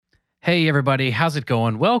Hey, everybody, how's it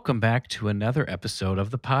going? Welcome back to another episode of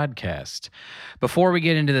the podcast. Before we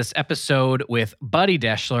get into this episode with Buddy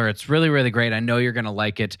Deschler, it's really, really great. I know you're going to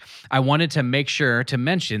like it. I wanted to make sure to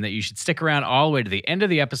mention that you should stick around all the way to the end of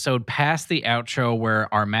the episode, past the outro,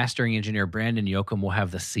 where our mastering engineer, Brandon Yoakum, will have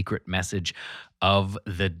the secret message of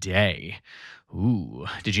the day. Ooh,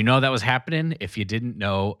 did you know that was happening? If you didn't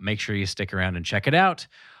know, make sure you stick around and check it out.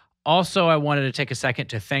 Also, I wanted to take a second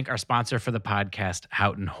to thank our sponsor for the podcast,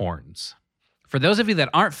 Houghton Horns. For those of you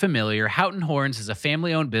that aren't familiar, Houghton Horns is a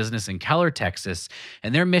family-owned business in Keller, Texas,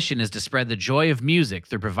 and their mission is to spread the joy of music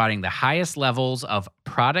through providing the highest levels of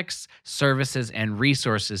products, services, and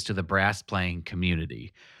resources to the brass playing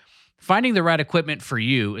community. Finding the right equipment for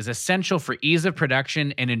you is essential for ease of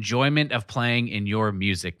production and enjoyment of playing in your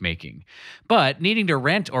music making. But needing to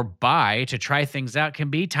rent or buy to try things out can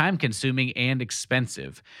be time-consuming and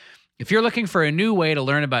expensive. If you're looking for a new way to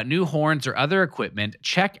learn about new horns or other equipment,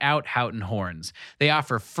 check out Houghton Horns. They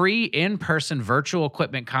offer free in-person virtual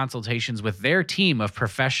equipment consultations with their team of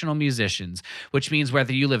professional musicians, which means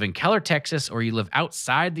whether you live in Keller, Texas, or you live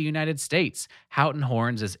outside the United States, Houghton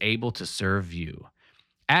Horns is able to serve you.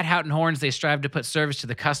 At Houghton Horns, they strive to put service to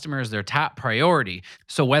the customer as their top priority.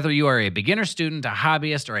 So whether you are a beginner student, a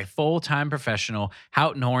hobbyist, or a full-time professional,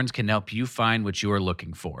 Houghton Horns can help you find what you are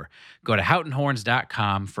looking for. Go to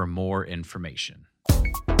houghtonhorns.com for more information.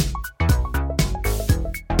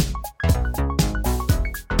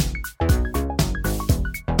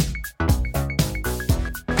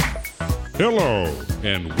 Hello,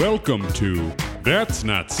 and welcome to That's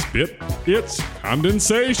Not Spit, It's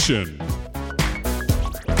Condensation.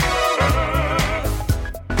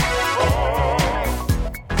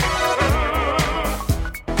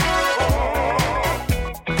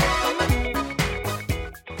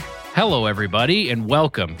 Hello, everybody, and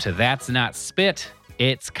welcome to That's Not Spit,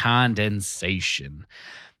 It's Condensation.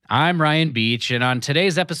 I'm Ryan Beach, and on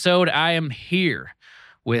today's episode, I am here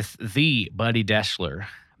with the Buddy Deschler,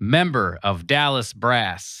 member of Dallas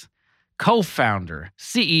Brass, co-founder,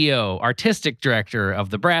 CEO, artistic director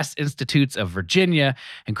of the Brass Institutes of Virginia,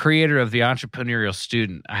 and creator of The Entrepreneurial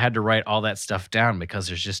Student. I had to write all that stuff down because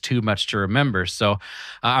there's just too much to remember. So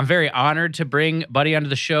I'm very honored to bring Buddy onto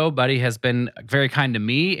the show. Buddy has been very kind to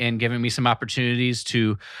me and giving me some opportunities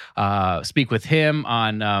to speak with him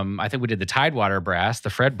on, I think we did the Tidewater Brass,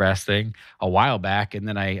 the Fred Brass thing a while back, and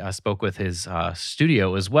then I spoke with his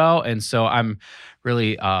studio as well. And so I'm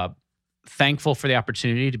really thankful for the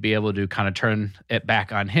opportunity to be able to kind of turn it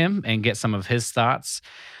back on him and get some of his thoughts.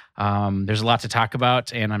 There's a lot to talk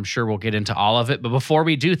about, and I'm sure we'll get into all of it. But before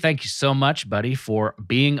we do, thank you so much, Buddy, for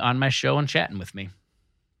being on my show and chatting with me.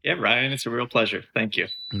 Yeah, Ryan, it's a real pleasure. Thank you.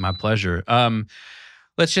 My pleasure.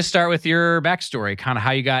 Let's just start with your backstory, kind of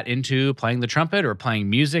how you got into playing the trumpet or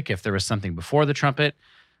playing music, if there was something before the trumpet.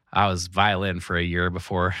 I was violin for a year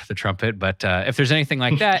before the trumpet, but if there's anything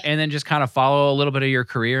like that, and then just kind of follow a little bit of your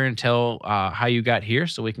career until how you got here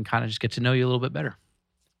so we can kind of just get to know you a little bit better.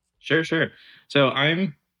 Sure. So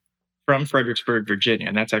I'm from Fredericksburg, Virginia,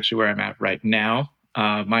 and that's actually where I'm at right now.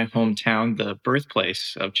 My hometown, the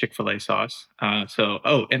birthplace of Chick-fil-A sauce.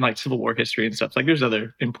 And like Civil War history and stuff. Like there's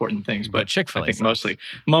other important things, but Chick-fil-A I think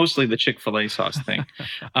mostly the Chick-fil-A sauce thing.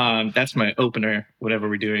 That's my opener whenever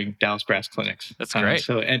we're doing Dallas Brass Clinics. That's great.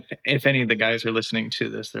 And if any of the guys are listening to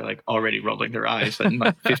this, they're like already rolling their eyes and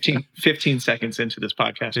like 15 seconds into this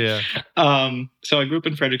podcast. Yeah. So I grew up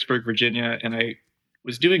in Fredericksburg, Virginia, and I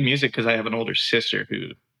was doing music because I have an older sister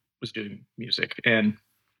who was doing music. And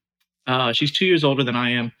she's 2 years older than I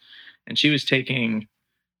am, and she was taking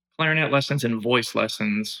clarinet lessons and voice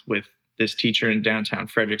lessons with this teacher in downtown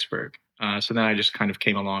Fredericksburg. So then I just kind of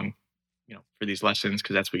came along, for these lessons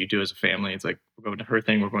because that's what you do as a family. It's like, we're going to her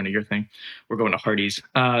thing, we're going to your thing, we're going to Hardee's.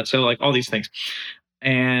 So like all these things.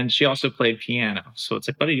 And she also played piano. So it's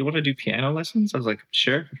like, buddy, you want to do piano lessons? I was like,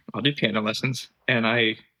 sure, I'll do piano lessons. And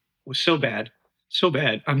I was so bad.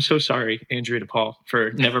 I'm so sorry, Andrea DePaul,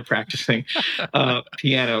 for never practicing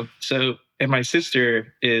piano. And my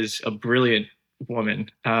sister is a brilliant woman.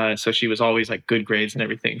 So she was always like good grades and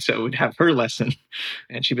everything. So we'd have her lesson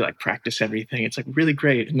and she'd be like, practice everything. It's like really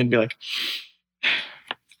great. And then be like,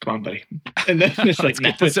 come on, buddy. And then it's like,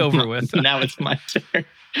 now it's over with. Now it's my turn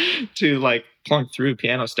to like plunk through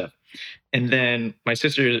piano stuff. And then my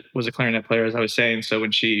sister was a clarinet player, as I was saying. So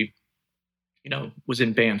when she was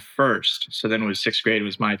in band first. So then it was sixth grade,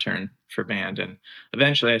 was my turn for band. And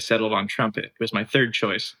eventually I settled on trumpet. It was my third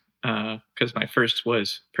choice because my first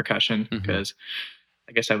was percussion because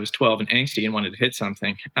I guess I was 12 and angsty and wanted to hit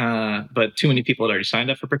something. But too many people had already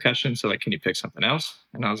signed up for percussion. So like, can you pick something else?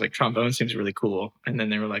 And I was like, trombone seems really cool. And then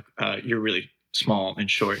they were like, you're really small and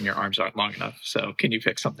short and your arms aren't long enough. So can you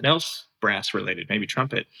pick something else brass related, maybe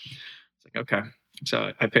trumpet? It's like, okay.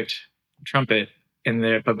 So I picked trumpet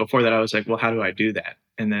but before that I was like, well, how do I do that?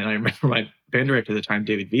 And then I remember my band director at the time,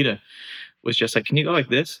 David Vita, was just like, can you go like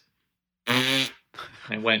this? And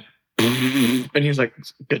I went, and he was like,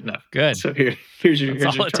 good enough. Good. So here's your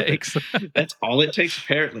That's all it trumpet. takes. That's all it takes,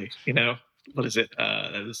 apparently. What is it?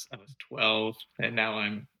 I was 12 and now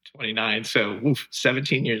I'm 29. So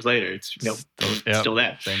 17 years later, it's still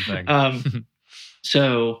that. Same thing.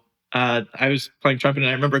 So I was playing trumpet, and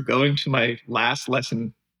I remember going to my last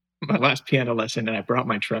piano lesson, and I brought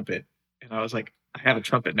my trumpet, and I was like, I have a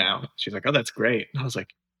trumpet now. She's like, oh, that's great. And I was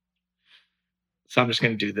like, so I'm just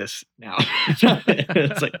going to do this now.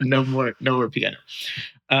 It's like no more piano.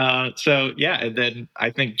 So yeah, and then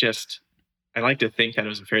I think I like to think that it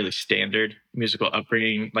was a fairly standard musical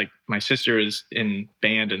upbringing. Like my sister was in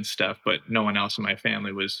band and stuff, but no one else in my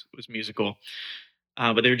family was musical.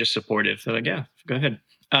 But they were just supportive. They're like, yeah, go ahead.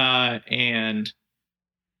 And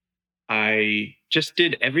I just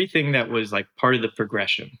did everything that was like part of the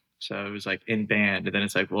progression. So it was like in band, and then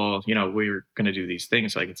it's like, well, we're going to do these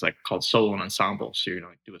things. Like it's like called solo and ensemble. So you're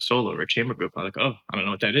like do a solo or a chamber group. I'm like, oh, I don't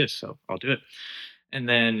know what that is, so I'll do it. And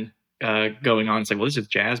then going on, it's like, well, this is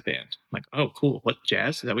jazz band. I'm like, oh, cool. What,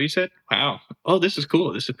 jazz? Is that what you said? Wow. Oh, this is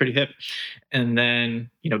cool. This is pretty hip. And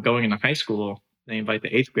then going into high school, they invite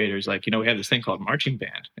the 8th graders. Like, we have this thing called marching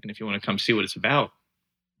band, and if you want to come see what it's about,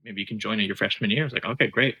 maybe you can join in your freshman year. I was like, okay,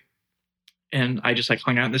 great. And I just like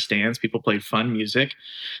hung out in the stands. People played fun music.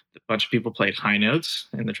 A bunch of people played high notes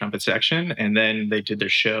in the trumpet section. And then they did their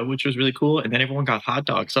show, which was really cool. And then everyone got hot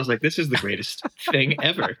dogs. So I was like, this is the greatest thing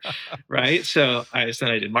ever. Right. So I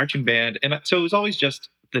did marching band. And so it was always just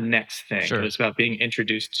the next thing. Sure. It was about being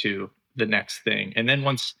introduced to the next thing. And then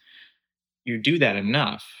once you do that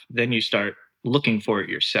enough, then you start looking for it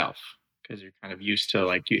yourself, because you're kind of used to,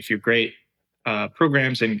 like, if you're great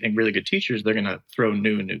programs and really good teachers, they're going to throw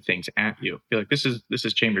new things at you. Be like, this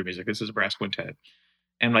is chamber music. This is a brass quintet.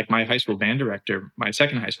 And like my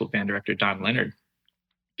second high school band director, Don Leonard,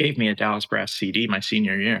 gave me a Dallas Brass CD my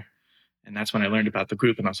senior year. And that's when I learned about the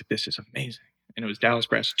group. And I was like, this is amazing. And it was Dallas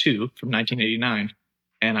Brass 2 from 1989.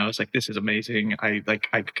 And I was like, this is amazing. I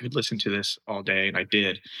could listen to this all day. And I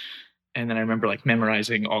did. And then I remember like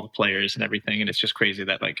memorizing all the players and everything. And it's just crazy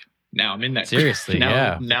that like now I'm in that Seriously, group.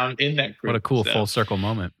 yeah. Now I'm in that group. What a cool full circle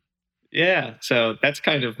moment. Yeah. So that's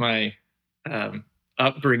kind of my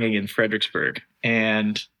upbringing in Fredericksburg.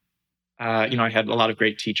 And, I had a lot of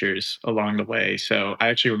great teachers along the way. So I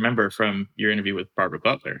actually remember from your interview with Barbara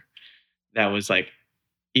Butler, that was like,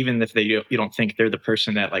 even if you don't think they're the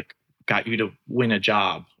person that like got you to win a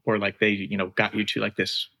job, or like they, got you to like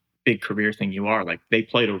this big career thing you are, like they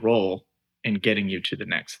played a role in getting you to the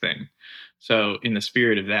next thing. So in the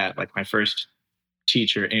spirit of that, like my first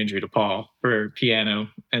teacher, Andrew DePaul, for piano,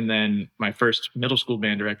 and then my first middle school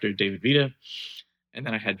band director, David Vita, and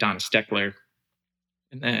then I had Donna Steckler,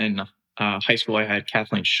 and then high school I had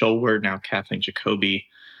Kathleen Schulward, now Kathleen Jacoby,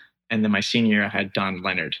 and then my senior year I had Don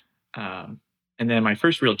Leonard, and then my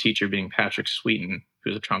first real teacher being Patrick Sweeten,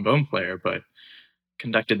 who's a trombone player but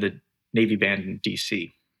conducted the Navy band in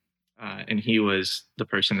DC. And he was the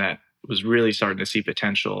person that was really starting to see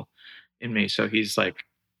potential in me. So he's like,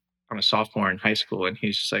 I'm a sophomore in high school, and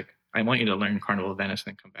he's just like, I want you to learn Carnival of Venice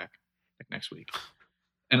and then come back like next week.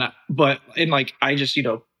 And I just,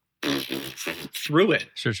 threw it.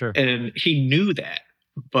 Sure. And he knew that,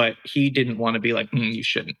 but he didn't want to be like, you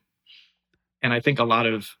shouldn't. And I think a lot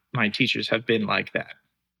of my teachers have been like that.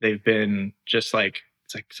 They've been just like,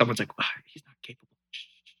 it's like someone's like, he's not capable.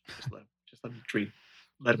 Just let him dream.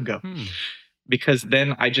 Let him go. Because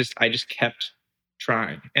then I just kept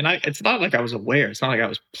trying. And it's not like I was aware. It's not like I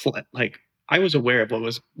was I was aware of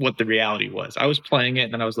what the reality was. I was playing it,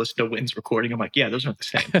 and then I was listening to Wynn's recording. I'm like, yeah, those aren't the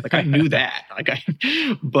same. Like I knew that.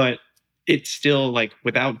 But it's still like,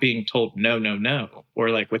 without being told no, or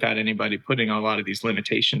like without anybody putting a lot of these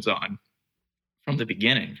limitations on from the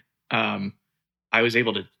beginning, I was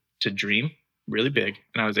able to dream really big,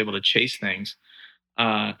 and I was able to chase things.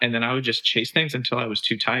 And then I would just chase things until I was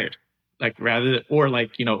too tired, or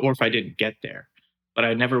if I didn't get there. But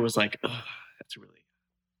I never was like, that's a really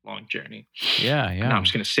long journey. Yeah. No, I'm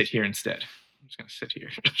just going to sit here instead. I'm just going to sit here.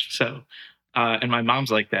 So, and my mom's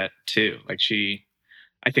like that too. Like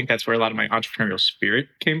I think that's where a lot of my entrepreneurial spirit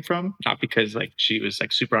came from. Not because like she was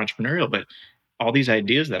like super entrepreneurial, but all these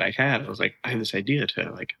ideas that I had, I was like, I have this idea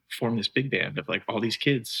to like form this big band of like all these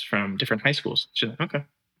kids from different high schools. She's like, okay.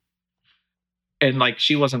 And like,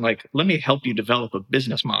 she wasn't like, let me help you develop a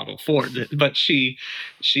business model for it. But she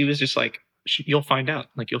was just like, you'll find out.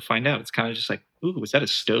 Like, you'll find out. It's kind of just like, ooh, is that a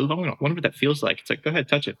stove? I wonder what that feels like. It's like, go ahead,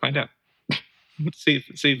 touch it, find out. See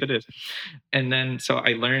if it is. And then so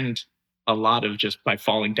I learned a lot of just by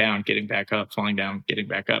falling down, getting back up, falling down, getting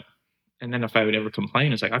back up. And then if I would ever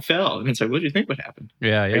complain, it's like I fell. And it's like, what do you think would happen?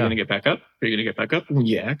 Yeah, Are you yeah. gonna get back up? Are you gonna get back up? Well,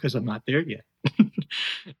 yeah, because I'm not there yet.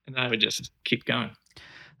 And I would just keep going.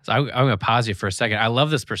 So I'm going to pause you for a second. I love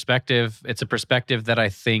this perspective. It's a perspective that I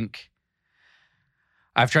think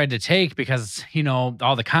I've tried to take because,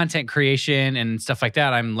 all the content creation and stuff like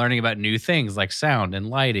that, I'm learning about new things like sound and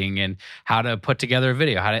lighting and how to put together a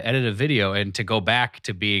video, how to edit a video, and to go back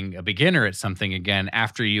to being a beginner at something again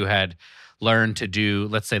after you had learned to do,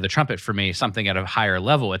 let's say the trumpet for me, something at a higher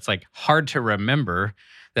level. It's like hard to remember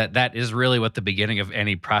that is really what the beginning of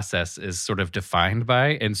any process is sort of defined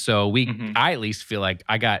by. And so I at least feel like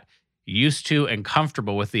I got used to and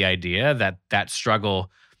comfortable with the idea that struggle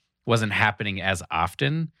wasn't happening as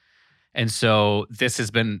often. And so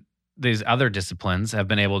these other disciplines have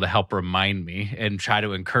been able to help remind me and try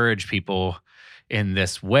to encourage people in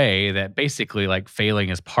this way that basically like failing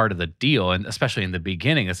is part of the deal. And especially in the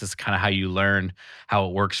beginning, this is kind of how you learn how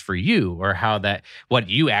it works for you or what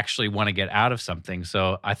you actually want to get out of something.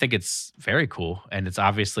 So I think it's very cool. And it's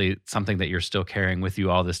obviously something that you're still carrying with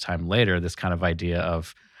you all this time later, this kind of idea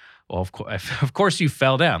of, well, of course you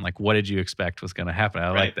fell down. Like, what did you expect was going to happen? I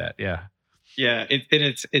like that. Yeah. Yeah.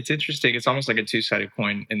 It's interesting. It's almost like a two-sided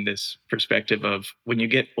coin in this perspective of when you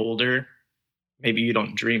get older, maybe you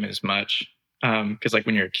don't dream as much. Because like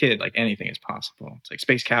when you're a kid, like anything is possible. It's like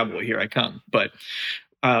Space Cowboy, here I come. But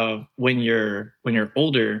when you're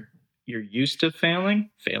older, you're used to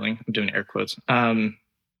failing. I'm doing air quotes. And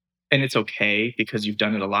it's okay because you've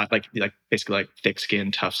done it a lot. Like basically like thick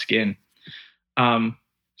skin, tough skin.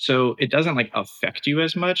 So it doesn't like affect you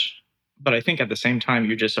as much. But I think at the same time,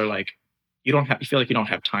 you just are like you feel like you don't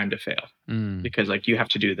have time to fail because like you have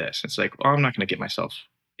to do this. It's like, well, I'm not going to get myself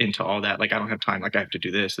into all that. Like I don't have time. Like I have to do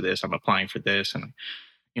this or this. I'm applying for this, and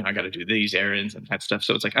I got to do these errands and that stuff.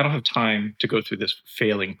 So it's like I don't have time to go through this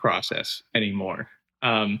failing process anymore.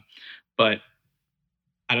 But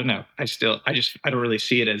I don't know. I don't really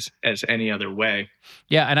see it as any other way.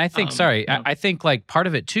 Yeah, and I think I think like part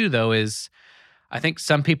of it too though is I think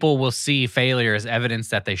some people will see failure as evidence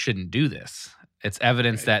that they shouldn't do this. It's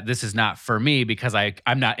evidence that this is not for me because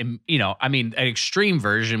I'm not, an extreme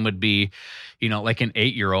version would be, like an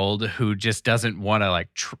 8-year-old who just doesn't want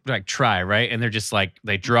to try, right? And they're just like,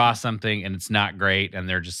 they draw something and it's not great. And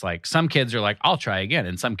they're just like, some kids are like, I'll try again.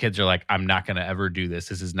 And some kids are like, I'm not going to ever do this.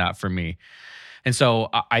 This is not for me. And so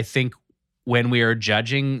I think when we are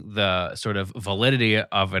judging the sort of validity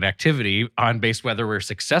of an activity on based whether we're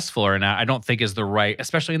successful or not, I don't think is the right,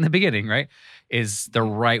 especially in the beginning, right, is the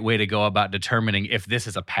right way to go about determining if this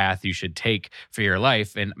is a path you should take for your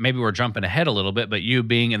life. And maybe we're jumping ahead a little bit, but you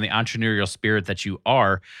being in the entrepreneurial spirit that you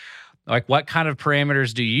are, like what kind of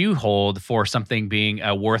parameters do you hold for something being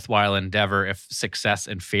a worthwhile endeavor if success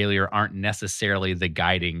and failure aren't necessarily the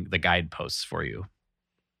guideposts for you?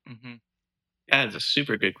 Mm-hmm. Yeah, it's a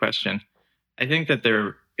super good question. I think that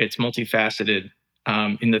it's multifaceted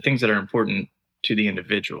in the things that are important to the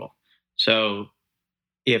individual. So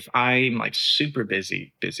if I'm like super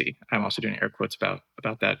busy, I'm also doing air quotes about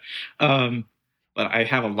that. But I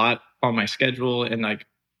have a lot on my schedule and like,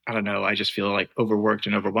 I don't know, I just feel like overworked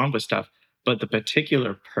and overwhelmed with stuff. But the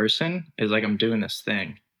particular person is like, I'm doing this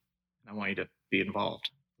thing and I want you to be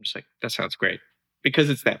involved. I'm just like, that sounds great because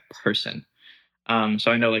it's that person.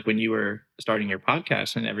 So I know like when you were starting your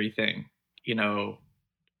podcast and everything,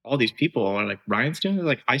 all these people are like, Ryan's doing it.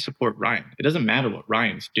 Like, I support Ryan. It doesn't matter what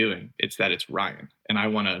Ryan's doing. It's that it's Ryan and I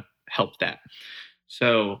want to help that.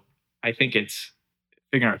 So I think it's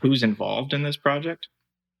figuring out who's involved in this project.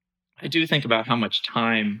 I do think about how much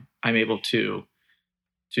time I'm able to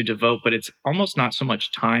devote, but it's almost not so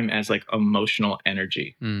much time as like emotional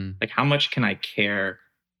energy. Like how much can I care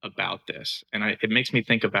about this? And it makes me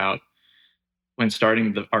think about when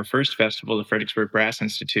starting our first festival, the Fredericksburg Brass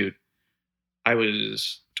Institute. I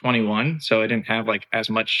was 21, so I didn't have like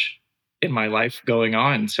as much in my life going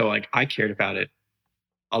on. So like I cared about it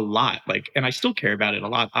a lot, like, and I still care about it a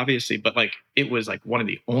lot, obviously, but like it was like one of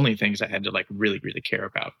the only things I had to like really, really care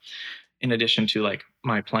about, in addition to like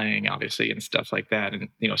my playing, obviously, and stuff like that, and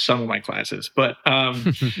some of my classes. But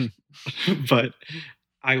but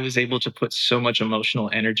I was able to put so much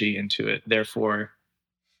emotional energy into it. Therefore,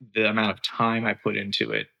 the amount of time I put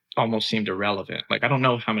into it almost seemed irrelevant. Like I don't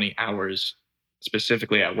know how many hours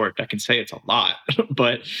specifically I worked. I can say it's a lot,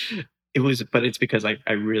 but it's because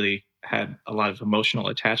I really had a lot of emotional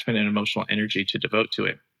attachment and emotional energy to devote to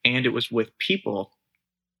it. And it was with people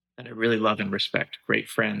that I really love and respect, great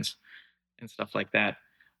friends and stuff like that.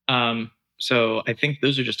 So I think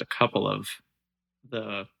those are just a couple of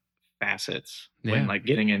the facets when Yeah. like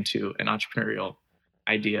getting into an entrepreneurial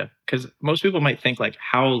idea. Because most people might think like,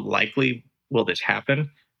 how likely will this happen?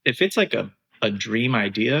 If it's like a dream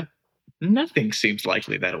idea, nothing seems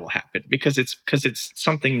likely that it will happen because it's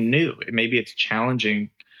something new. Maybe it's challenging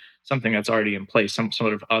something that's already in place, some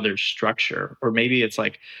sort of other structure, or maybe it's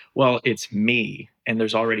like, well, it's me, and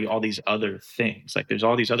there's already all these other things. Like there's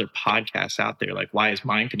all these other podcasts out there. Like, why is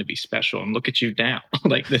mine going to be special? And look at you now,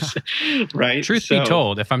 like this, right? Truth be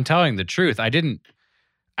told, if I'm telling the truth, I didn't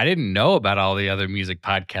know about all the other music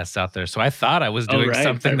podcasts out there. So I thought I was Oh, doing right. I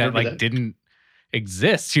something that remember like that. didn't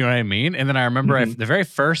exist. You know what I mean? And then I remember Mhm. the very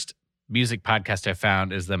first music podcast I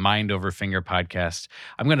found is the Mind Over Finger podcast.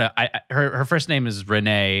 Her first name is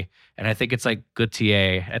Renee, and I think it's like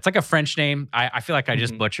Gautier. It's like a French name. I feel like I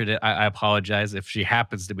just Mhm. butchered it. I apologize if she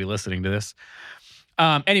happens to be listening to this.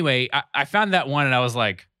 Anyway, I found that one and I was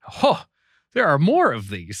like, oh, there are more of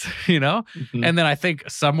these, you know? Mhm. And then I think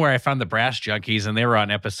somewhere I found the Brass Junkies and they were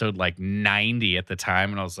on episode like 90 at the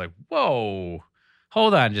time. And I was like, whoa,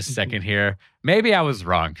 hold on just a Mhm. second here. Maybe I was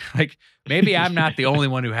wrong. Like, maybe I'm not the only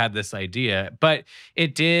one who had this idea, but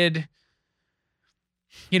it did,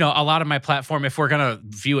 a lot of my platform, if we're going to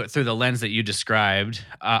view it through the lens that you described,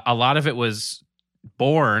 a lot of it was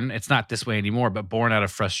born, it's not this way anymore, but born out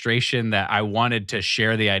of frustration that I wanted to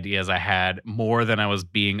share the ideas I had more than I was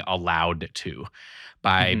being allowed to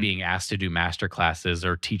by Mhm. being asked to do master classes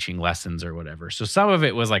or teaching lessons or whatever. So some of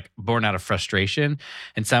it was like born out of frustration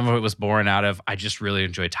and some of it was born out of I just really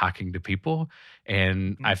enjoy talking to people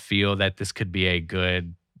and I feel that this could be a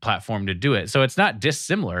good platform to do it. So it's not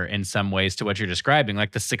dissimilar in some ways to what you're describing.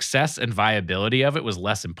 Like the success and viability of it was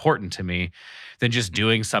less important to me than just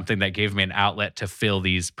doing something that gave me an outlet to fill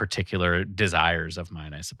these particular desires of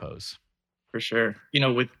mine, I suppose. For sure.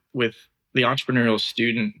 With the entrepreneurial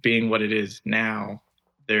student being what it is now,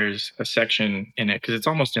 there's a section in it because it's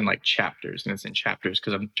almost in like chapters, and it's in chapters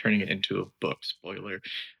because I'm turning it into a book. Spoiler.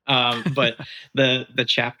 But the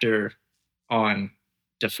chapter on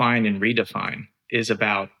define and redefine is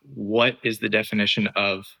about what is the definition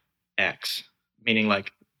of X, meaning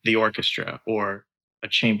like the orchestra or a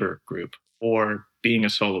chamber group or being a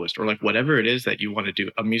soloist or like whatever it is that you want to do,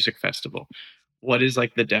 a music festival. What is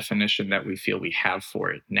like the definition that we feel we have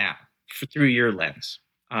for it now through your lens,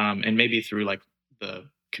 and maybe through like the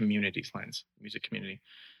community's lens, music community?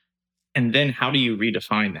 And then how do you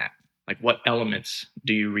redefine that? Like what elements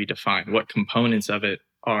do you redefine? What components of it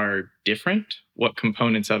are different? What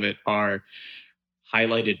components of it are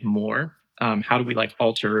highlighted more? How do we like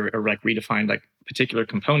alter or like redefine like particular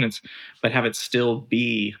components, but have it still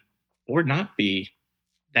be or not be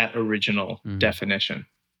that original definition?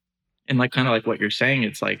 And like kind of like what you're saying,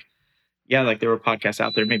 it's like, yeah, like there were podcasts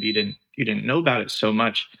out there. Maybe you didn't know about it so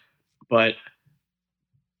much, but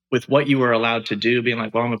with what you were allowed to do, being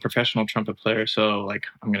like, well, I'm a professional trumpet player, so like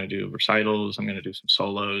I'm gonna do recitals, I'm gonna do some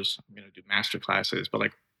solos, I'm gonna do master classes, but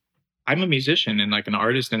like I'm a musician and like an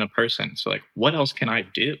artist and a person. So like what else can I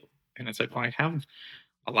do? And it's like, well, I have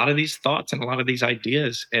a lot of these thoughts and a lot of these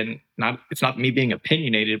ideas, and it's not me being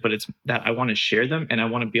opinionated, but it's that I want to share them and I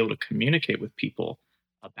want to be able to communicate with people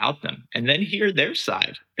about them and then hear their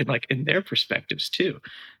side and like in their perspectives too.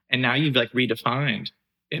 And now you've like redefined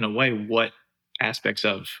in a way what aspects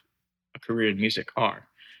of a career in music are.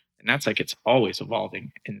 And that's like it's always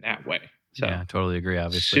evolving in that way. So Yeah, totally agree,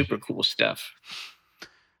 obviously. super cool stuff.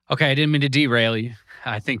 Okay, I didn't mean to derail you.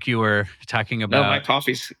 I think you were talking No, about my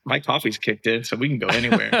coffee's kicked in, so we can go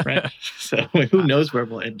anywhere, right? So who knows where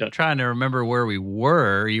we'll end up. trying to remember where we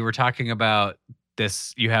were. You were talking about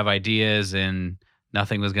this, you have ideas and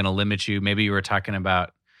nothing was going to limit you. Maybe you were talking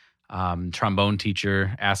about trombone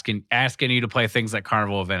teacher asking you to play things like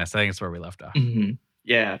Carnival of Venice. I think that's where we left off. Mhm.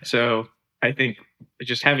 Yeah. So I think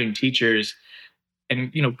just having teachers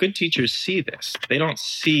and good teachers see this. They don't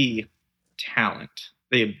see talent.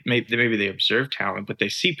 Maybe they observe talent, but they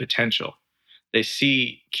see potential. They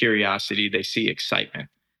see curiosity. They see excitement,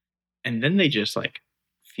 and then they just like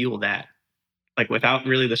feel that, like without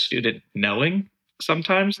really the student knowing.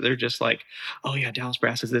 Sometimes they're just like, "Oh yeah, Dallas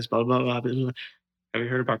Brass is this, blah blah blah blah." Blah. Have you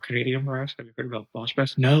heard about Canadian Brass? Have you heard about Bosch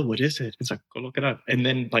Brass? No, what is it? It's like, go look it up. And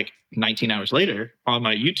then like 19 hours later on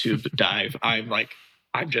my YouTube dive,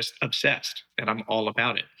 I'm just obsessed and I'm all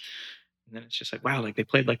about it. And then it's just like, wow, like they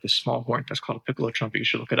played like this small horn that's called a piccolo trumpet. You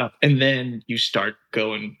should look it up. And then you start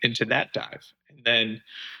going into that dive. And then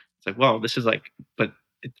it's like, well, this is like, but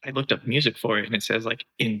I looked up music for it and it says like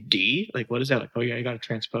in D, like, what is that? Like, oh yeah, you got to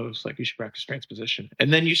transpose, like you should practice transposition.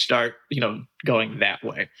 And then you start, going that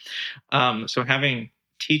way. So having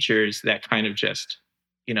teachers that kind of just,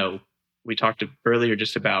 we talked earlier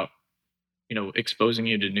just about exposing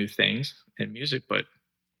you to new things in music, but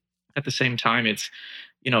at the same time, it's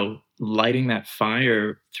lighting that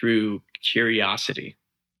fire through curiosity.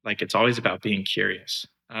 Like it's always about being curious.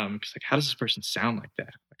 Because like, how does this person sound like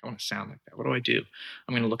that? Like, I want to sound like that. What do I do?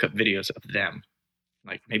 I'm going to look up videos of them.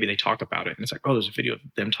 Like maybe they talk about it, and it's like, oh, there's a video of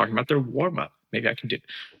them talking about their warm up. Maybe I can do.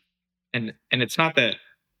 And it's not that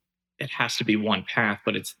it has to be one path,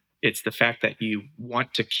 but it's the fact that you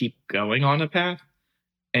want to keep going on a path,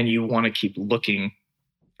 and you want to keep looking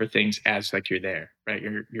for things as like you're there, right?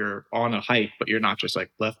 You're on a hike, but you're not just like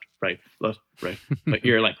left, right, but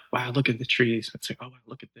you're like, wow, look at the trees. It's like, oh, wow,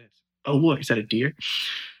 look at this. Oh, what is that, a deer?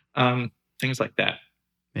 Things like that.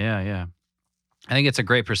 Yeah. I think it's a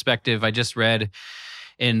great perspective. I just read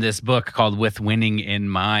in this book called With Winning in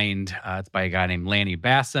Mind. It's by a guy named Lanny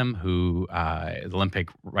Bassam, who is an Olympic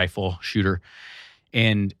rifle shooter.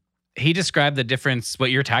 And he described the difference.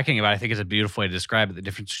 What you're talking about, I think, is a beautiful way to describe it, the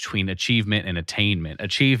difference between achievement and attainment.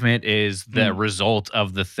 Achievement is the result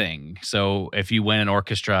of the thing. So if you win an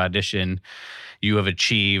orchestra audition, you have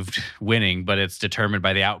achieved winning, but it's determined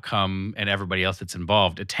by the outcome and everybody else that's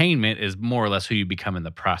involved. Attainment is more or less who you become in the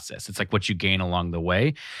process. It's like what you gain along the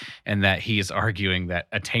way. And that he is arguing that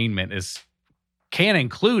attainment can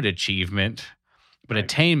include achievement, but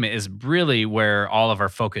attainment is really where all of our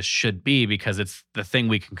focus should be, because it's the thing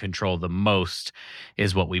we can control the most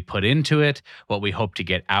is what we put into it, what we hope to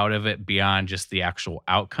get out of it beyond just the actual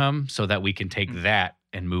outcome, so that we can take that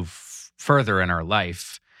and move further in our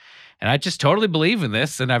life. And I just totally believe in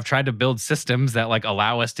this, and I've tried to build systems that like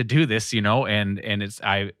allow us to do this, and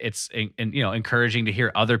it's encouraging to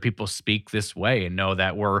hear other people speak this way and know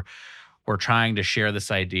that we're trying to share this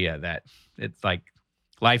idea that it's like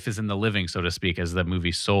life is in the living, so to speak, as the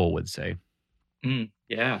movie Soul would say.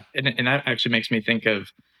 Yeah, and that actually makes me think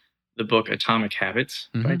of the book Atomic Habits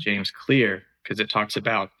by James Clear, because it talks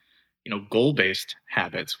about goal-based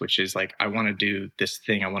habits, which is like, I want to do this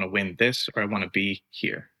thing, I want to win this, or I want to be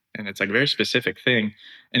here. And it's like a very specific thing.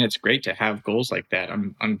 And it's great to have goals like that.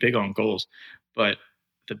 I'm big on goals. But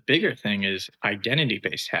the bigger thing is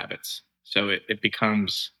identity-based habits. So it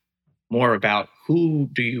becomes more about who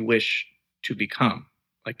do you wish to become,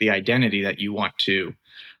 like the identity that you want to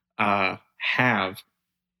have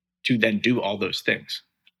to then do all those things.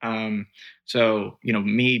 So,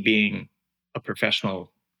 me being a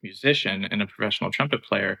professional musician and a professional trumpet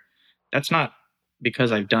player, that's not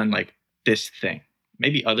because I've done like this thing.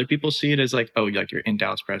 Maybe other people see it as like, oh, like you're in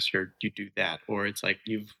Dallas Press, you do that. Or it's like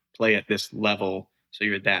you play at this level, so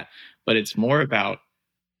you're that. But it's more about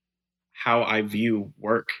how I view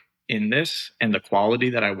work in this and the quality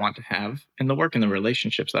that I want to have in the work and the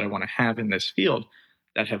relationships that I want to have in this field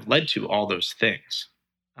that have led to all those things.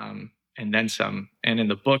 And then some. And in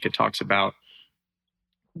the book, it talks about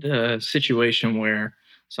the situation where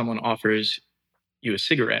someone offers you a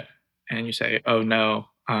cigarette and you say, oh, no,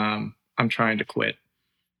 I'm trying to quit.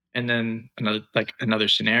 And then another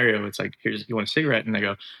scenario, it's like, you want a cigarette? And they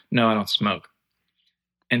go, no, I don't smoke.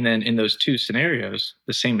 And then in those two scenarios,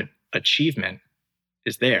 the same achievement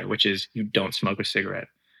is there, which is you don't smoke a cigarette.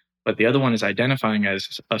 But the other one is identifying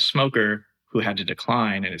as a smoker who had to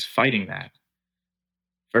decline and is fighting that,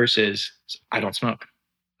 versus I don't smoke.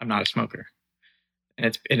 I'm not a smoker.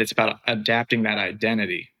 And it's about adapting that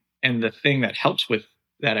identity. And the thing that helps with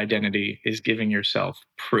that identity is giving yourself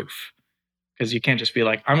proof. Because you can't just be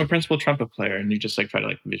like, I'm a principal trumpet player, and you just like try to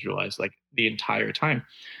like visualize like the entire time.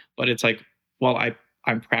 But it's like, well,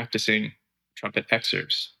 I'm practicing trumpet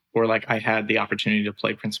excerpts, or like I had the opportunity to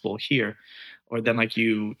play principal here, or then like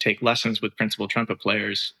you take lessons with principal trumpet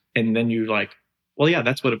players, and then you're like, well, yeah,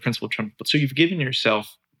 that's what a principal trumpet. So you've given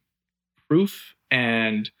yourself proof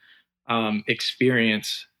and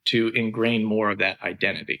experience to ingrain more of that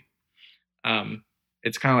identity.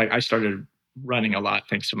 It's kind of like I started running a lot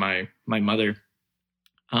thanks to my mother.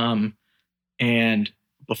 And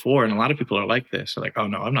before, and a lot of people are like this, they're like, oh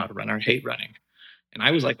no, I'm not a runner, I hate running. And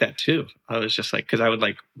I was like that too. I was just like, because I would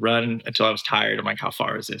like run until I was tired. I'm like, how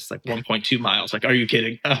far is this? Like 1.2 miles. Like, are you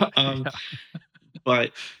kidding?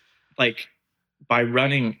 But like by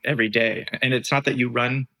running every day, and it's not that you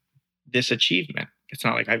run this achievement. It's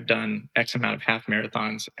not like I've done X amount of half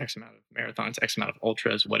marathons, X amount of marathons, X amount of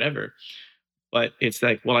ultras, whatever. But it's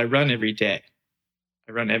like, well, I run every day.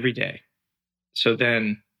 So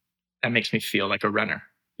then that makes me feel like a runner.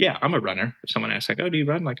 Yeah, I'm a runner. If someone asks like, oh, do you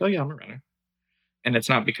run? I'm like, oh yeah, I'm a runner. And it's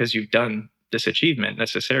not because you've done this achievement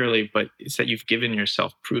necessarily, but it's that you've given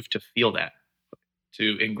yourself proof to feel that,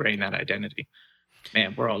 to ingrain that identity.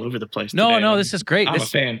 Man, we're all over the place today. No, this is great. I'm a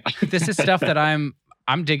fan. This is stuff that I'm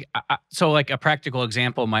so like a practical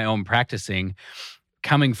example of my own practicing.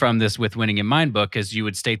 coming from this with Winning in Mind book is you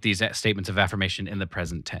would state these statements of affirmation in the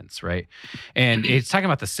present tense, right? And it's talking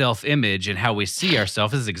about the self-image and how we see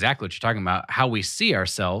ourselves. This is exactly what you're talking about. How we see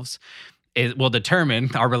ourselves it will determine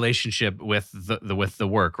our relationship with the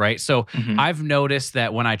work, right? So I've noticed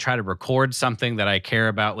that when I try to record something that I care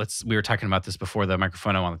about, we were talking about this before the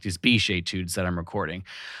microphone on, like these beach etudes that I'm recording.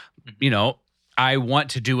 I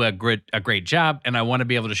want to do a great job, and I want to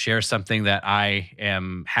be able to share something that I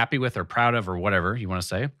am happy with or proud of or whatever you want to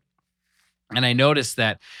say. And I noticed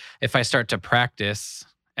that if I start to practice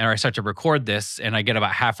or I start to record this and I get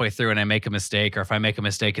about halfway through and I make a mistake, or if I make a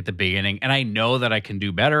mistake at the beginning and I know that I can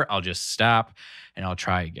do better, I'll just stop and I'll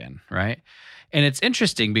try again, right? And it's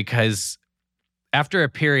interesting because after a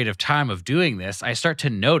period of time of doing this, I start to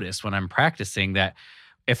notice when I'm practicing that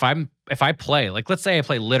if I play, like let's say I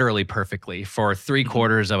play literally perfectly for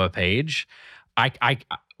 3/4 of a page, I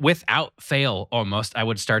without fail almost, I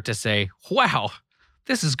would start to say, wow,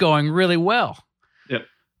 this is going really well. Yep.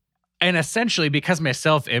 And essentially, because my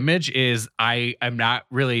self-image is I'm not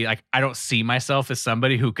really like, I don't see myself as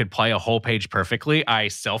somebody who could play a whole page perfectly. I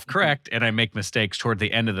self-correct and I make mistakes toward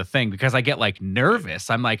the end of the thing because I get like nervous.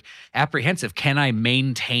 I'm like apprehensive. Can I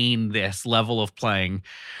maintain this level of playing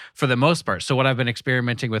for the most part? So what I've been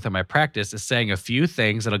experimenting with in my practice is saying a few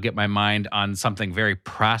things that'll get my mind on something very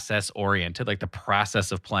process-oriented, like the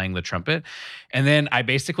process of playing the trumpet. And then I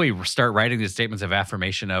basically start writing these statements of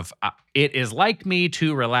affirmation of, it is like me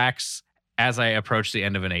to relax as I approach the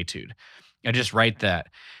end of an etude. I just write that.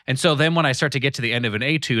 And so then when I start to get to the end of an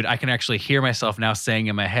etude, I can actually hear myself now saying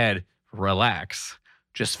in my head, relax,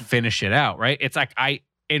 just finish it out, right? It's like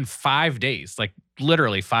in 5 days, like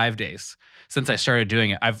literally 5 days since I started doing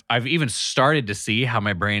it, I've even started to see how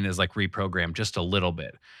my brain is like reprogrammed just a little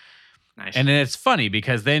bit. Nice. And then it's funny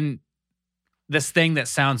because then this thing that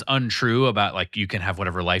sounds untrue about like you can have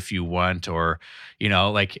whatever life you want, or,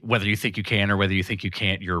 like whether you think you can or whether you think you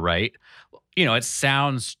can't, you're right. It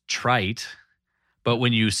sounds trite, but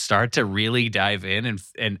when you start to really dive in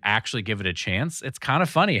and actually give it a chance, it's kind of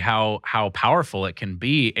funny how powerful it can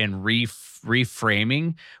be in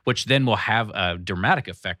reframing, which then will have a dramatic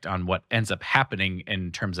effect on what ends up happening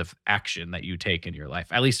in terms of action that you take in your life,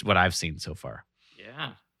 at least what I've seen so far.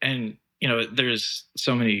 Yeah. And, there's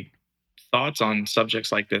so many thoughts on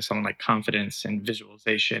subjects like this, on like confidence and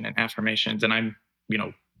visualization and affirmations. And I'm,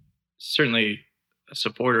 certainly a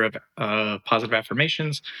supporter of positive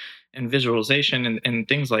affirmations and visualization and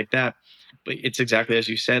things like that. But it's exactly as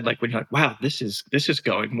you said, like when you're like, wow, this is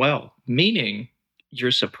going well, meaning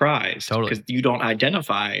you're surprised because you don't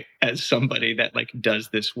identify as somebody that like does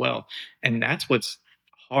this well. And that's what's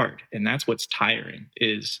hard. And that's what's tiring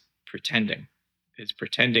is pretending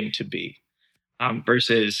to be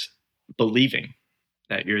versus believing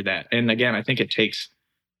that you're that. And again, I think it takes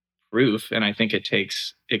proof, and I think it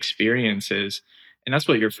takes experiences, and that's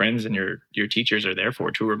what your friends and your teachers are there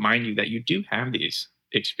for, to remind you that you do have these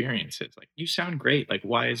experiences. Like, you sound great. Like,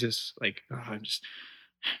 why is this like, I'm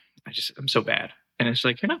so bad. And it's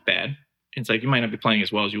like, you're not bad. It's like, you might not be playing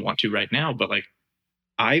as well as you want to right now, but like,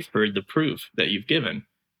 I've heard the proof that you've given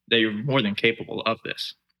that you're more than capable of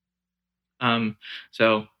this.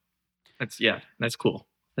 So that's cool.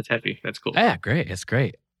 That's heavy. That's cool. Yeah, great. It's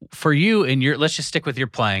great. For you let's just stick with your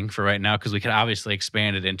playing for right now, because we could obviously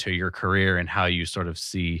expand it into your career and how you sort of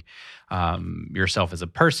see yourself as a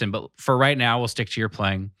person. But for right now, we'll stick to your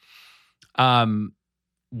playing.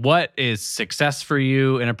 What is success for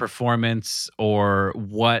you in a performance, or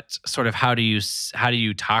how do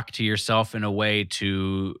you talk to yourself in a way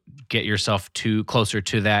to get yourself closer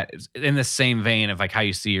to that, in the same vein of like how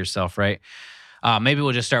you see yourself, right? Maybe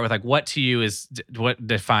we'll just start with like, what to you what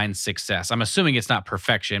defines success? I'm assuming it's not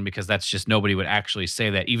perfection, because that's just, nobody would actually say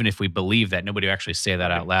that. Even if we believe that, nobody would actually say that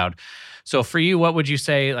out loud. So for you, what would you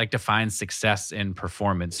say like defines success in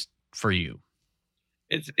performance for you?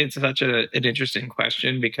 It's such an interesting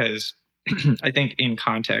question, because I think in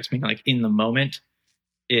context, meaning like in the moment,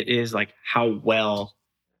 it is like how well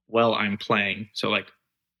I'm playing. So like,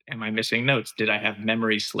 am I missing notes? Did I have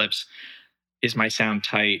memory slips? Is my sound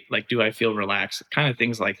tight? Like, do I feel relaxed? Kind of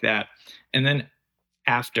things like that. And then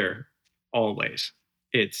after, always,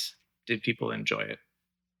 it's, did people enjoy it?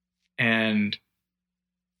 And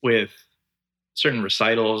with certain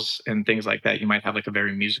recitals and things like that, you might have like a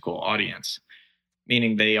very musical audience,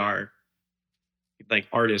 meaning they are like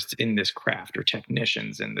artists in this craft or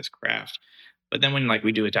technicians in this craft. But then when like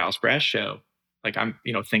we do a Dallas Brass show, like I'm,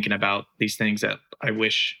 thinking about these things that I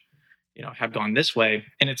wish, have gone this way.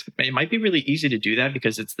 And it might be really easy to do that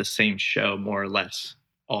because it's the same show more or less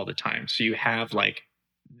all the time. So you have like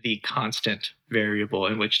the constant variable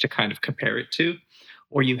in which to kind of compare it to.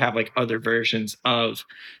 or you have like other versions of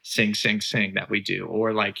Sing Sing Sing that we do,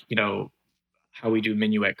 or like, how we do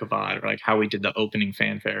Minuet Gavotte, or like how we did the opening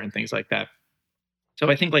fanfare and things like that. So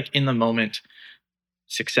I think like in the moment,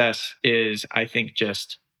 success is, I think,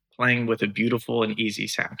 just playing with a beautiful and easy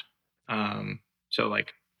sound. So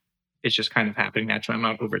like it's just kind of happening naturally. I'm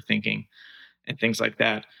not overthinking and things like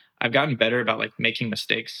that. I've gotten better about like making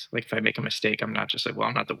mistakes. Like if I make a mistake, I'm not just like, well,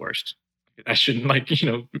 I'm not the worst. I shouldn't like,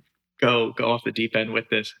 go off the deep end with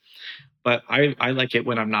this. But I like it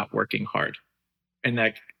when I'm not working hard. And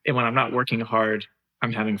when I'm not working hard,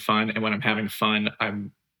 I'm having fun. And when I'm having fun,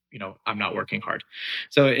 I'm not working hard.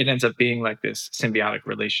 So it ends up being like this symbiotic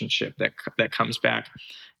relationship that comes back.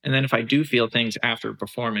 And then if I do feel things after a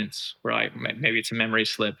performance where maybe it's a memory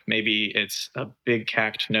slip, maybe it's a big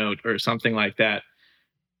cacked note or something like that,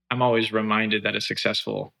 I'm always reminded that a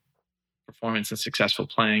successful performance and successful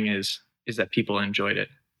playing is that people enjoyed it,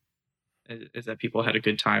 is that people had a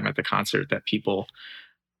good time at the concert, that people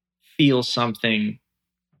feel something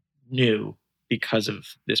new because of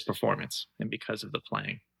this performance and because of the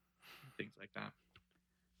playing, things like that.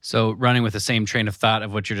 So running with the same train of thought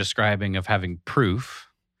of what you're describing of having proof,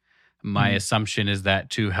 my assumption is that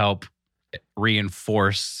to help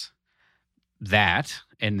reinforce that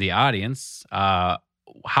in the audience,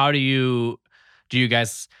 how do you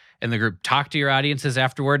guys in the group talk to your audiences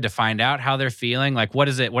afterward to find out how they're feeling? Like, what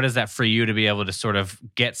is that for you to be able to sort of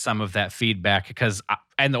get some of that feedback? Because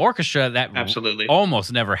in the orchestra, that absolutely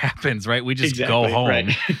almost never happens, right? We just go home.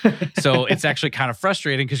 Right. So it's actually kind of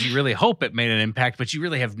frustrating because you really hope it made an impact, but you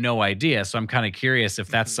really have no idea. So I'm kind of curious if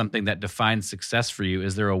that's something that defines success for you.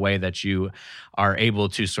 Is there a way that you are able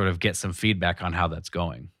to sort of get some feedback on how that's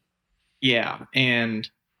going? Yeah. And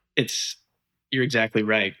you're exactly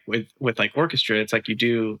right. With like orchestra, it's like you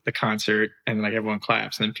do the concert and like everyone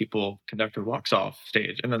claps, and then conductor walks off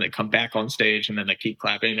stage, and then they come back on stage and then they keep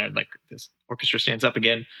clapping, and like this orchestra stands up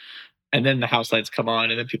again, and then the house lights come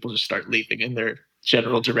on, and then people just start leaping in their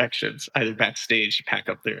general directions, either backstage, pack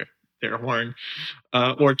up their horn,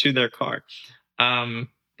 or to their car.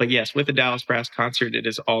 But yes, with the Dallas Brass concert, it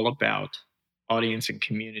is all about audience and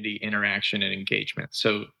community interaction and engagement.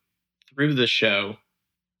 So through the show,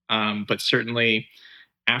 but certainly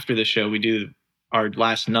after the show, we do our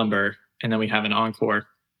last number, and then we have an encore.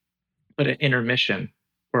 But at intermission,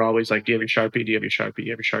 we're always like, do you have your Sharpie? Do you have your Sharpie? Do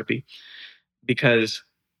you have your Sharpie? Because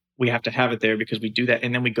we have to have it there, because we do that.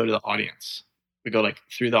 And then we go to the audience. We go like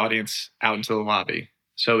through the audience out into the lobby.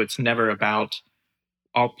 So it's never about,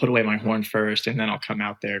 I'll put away my horn first and then I'll come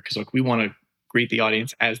out there. Because like we want to greet the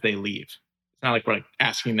audience as they leave. It's not like we're like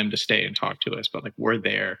asking them to stay and talk to us, but like we're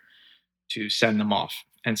there to send them off.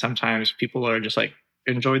 And sometimes people are just like,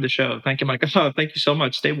 enjoy the show. Thank you. I'm like, oh, thank you so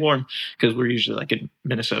much. Stay warm. Because we're usually like in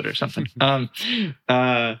Minnesota or something.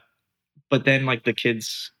 But then like the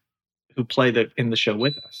kids who play in the show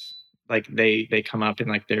with us, like they come up and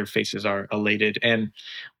like their faces are elated. And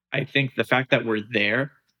I think the fact that we're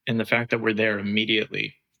there, and the fact that we're there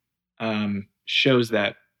immediately, shows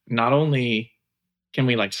that not only can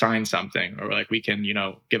we like sign something, or like we can,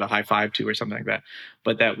 give a high five to or something like that,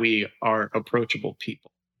 but that we are approachable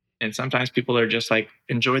people. And sometimes people are just like,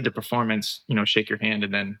 enjoyed the performance, shake your hand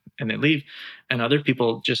and then leave. And other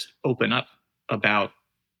people just open up about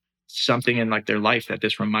something in like their life that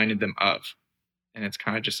this reminded them of. And it's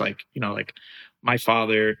kind of just like, like my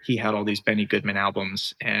father, he had all these Benny Goodman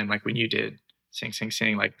albums. And like when you did Sing, Sing,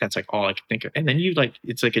 Sing, like that's like all I could think of. And then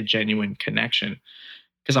it's like a genuine connection.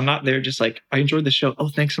 Because I'm not there just like, I enjoyed the show. Oh,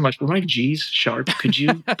 thanks so much. Were my G's sharp? Could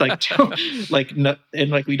you no,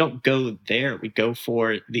 and like we don't go there. We go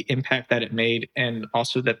for the impact that it made, and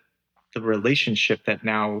also that the relationship that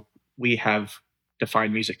now we have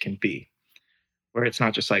defined music can be, where it's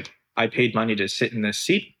not just like, I paid money to sit in this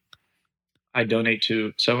seat, I donate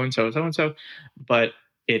to so and so, but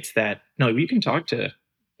it's that, no, you can talk to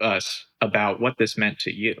us about what this meant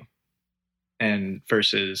to you, and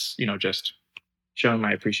versus just showing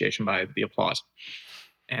my appreciation by the applause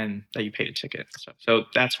and that you paid a ticket. So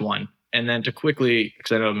that's one. And then to quickly,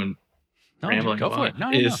 because I know I'm rambling, go for it.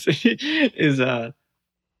 No, is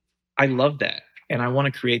I love that, and I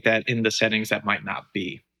want to create that in the settings that might not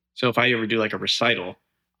be. So if I ever do like a recital,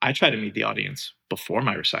 I try to meet the audience before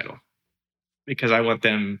my recital, because I want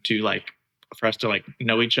them to for us to like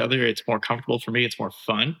know each other. It's more comfortable for me. It's more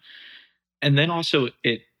fun. And then also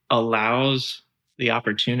it allows the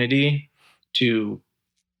opportunity to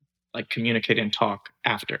like communicate and talk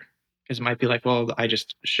after, because it might be like, well, I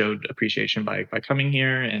just showed appreciation by coming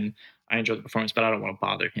here and I enjoyed the performance, but I don't want to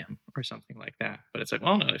bother him or something like that. But it's like,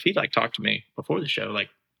 well, no, if he like talked to me before the show, like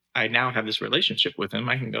I now have this relationship with him,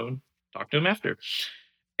 I can go and talk to him after.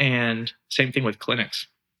 And same thing with clinics.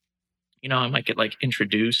 I might get like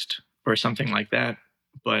introduced or something like that,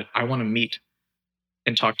 but I want to meet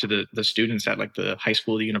and talk to the students at like the high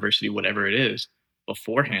school, the university, whatever it is,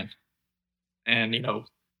 beforehand, and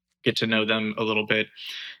get to know them a little bit,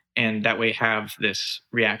 and that way have this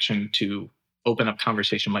reaction to open up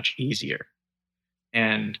conversation much easier.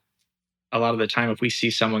 And a lot of the time, if we see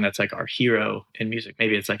someone that's like our hero in music,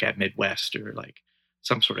 maybe it's like at Midwest or like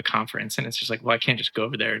some sort of conference, and it's just like, well, I can't just go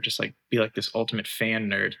over there and just like be like this ultimate fan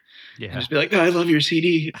nerd and just be like, oh, I love your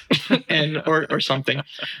CD and or something,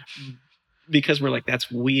 because we're like, that's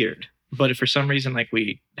weird. But if for some reason, like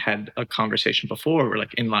we had a conversation before, we're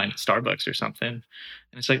like in line at Starbucks or something, and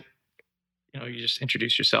it's like, you just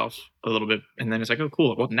introduce yourself a little bit, and then it's like, oh,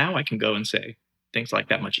 cool. Well, now I can go and say things like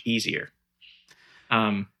that much easier.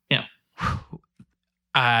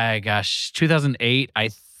 Yeah. Gosh, 2008, I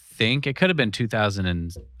think it could have been 2000,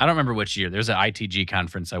 and I don't remember which year. There's an ITG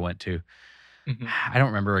conference I went to. Mhm. I don't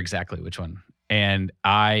remember exactly which one. And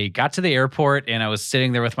I got to the airport and I was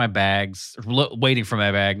sitting there with my bags, waiting for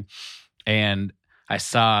my bag. And I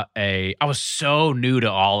was so new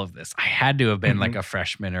to all of this. I had to have been like a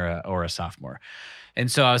freshman or a sophomore.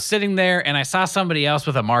 And so I was sitting there and I saw somebody else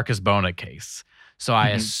with a Marcus Bona case. So I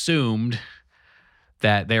assumed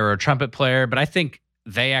that they were a trumpet player, but I think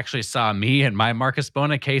they actually saw me and my Marcus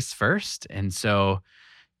Bona case first. And so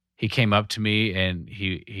he came up to me and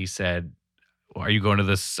he said, well, are you going to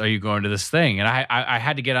this thing? And I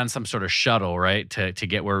had to get on some sort of shuttle, right, to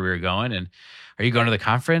get where we were going. And are you going to the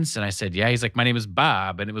conference? And I said, yeah. He's like, my name is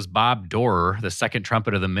Bob. And it was Bob Dorer, the second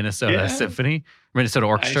trumpet of the Minnesota Minnesota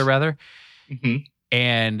Orchestra, rather.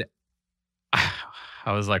 And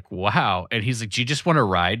I was like, wow. And he's like, do you just want to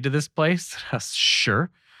ride to this place? I was, sure.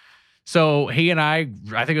 So he and I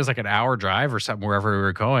think it was like an hour drive or something, wherever we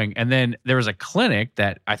were going. And then there was a clinic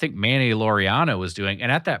that I think Manny Laureano was doing.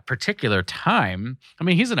 And at that particular time, I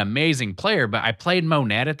mean, he's an amazing player, but I played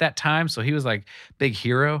Monette at that time. So he was like big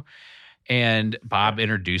hero. And Bob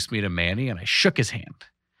introduced me to Manny and I shook his hand.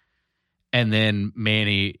 And then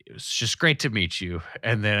Manny, it was just great to meet you.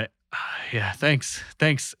 And then, yeah, thanks.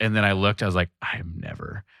 And then I looked, I was like, I'm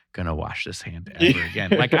never going to wash this hand ever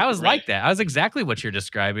again. Like I was like that. I was exactly what you're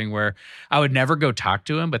describing, where I would never go talk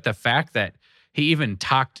to him. But the fact that he even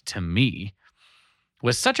talked to me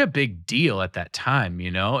was such a big deal at that time,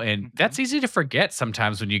 and that's easy to forget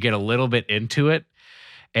sometimes when you get a little bit into it.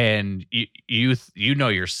 And you know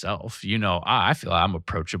yourself, I feel I'm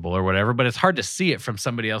approachable or whatever, but it's hard to see it from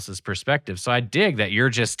somebody else's perspective. So I dig that you're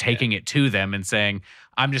just taking it to them and saying,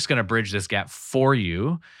 I'm just going to bridge this gap for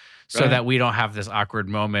you so that we don't have this awkward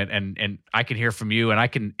moment. And I can hear from you,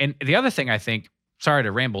 and the other thing I think, sorry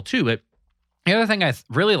to ramble too, but the other thing I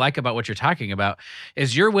really like about what you're talking about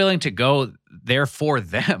is you're willing to go there for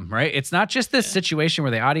them, right? It's not just this situation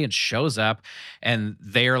where the audience shows up and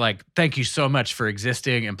they're like, thank you so much for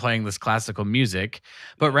existing and playing this classical music,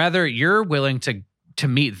 but rather you're willing to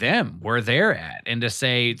meet them where they're at and to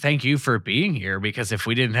say, thank you for being here, because if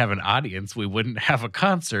we didn't have an audience, we wouldn't have a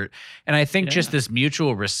concert. And I think just this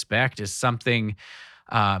mutual respect is something,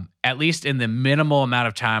 at least in the minimal amount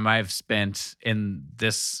of time I've spent in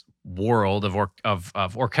this world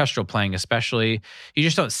of orchestral playing, especially, you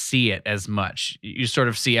just don't see it as much. You sort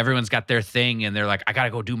of see everyone's got their thing and they're like, I got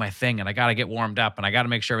to go do my thing and I got to get warmed up and I got to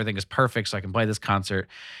make sure everything is perfect so I can play this concert.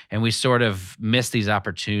 And we sort of miss these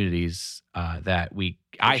opportunities that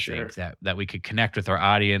I think that we could connect with our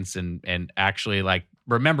audience and actually like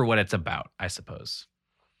remember what it's about, I suppose.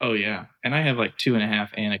 Oh yeah. And I have like 2.5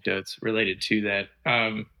 anecdotes related to that.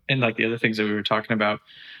 And like the other things that we were talking about,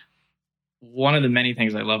 one of the many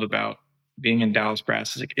things I love about being in Dallas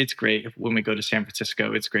Brass is like, it's great when we go to San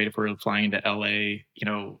Francisco, it's great if we're flying into LA,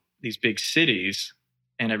 these big cities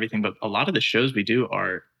and everything. But a lot of the shows we do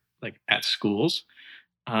are like at schools.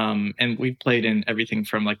 And we've played in everything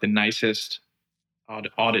from like the nicest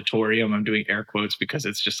auditorium, I'm doing air quotes because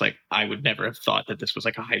it's just like, I would never have thought that this was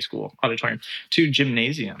like a high school auditorium, to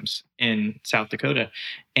gymnasiums in South Dakota.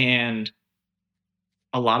 And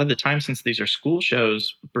a lot of the time, since these are school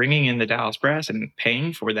shows, bringing in the Dallas Brass and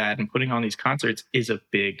paying for that and putting on these concerts is a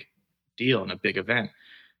big deal and a big event.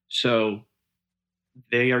 So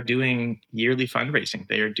they are doing yearly fundraising.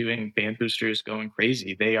 They are doing band boosters going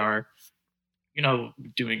crazy. They are,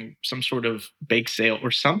 doing some sort of bake sale or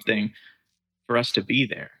something for us to be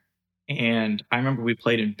there. And I remember we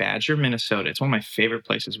played in Badger, Minnesota. It's one of my favorite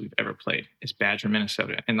places we've ever played, is Badger,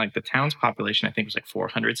 Minnesota. And like the town's population, I think, was like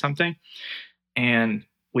 400 something. And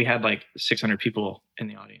we had like 600 people in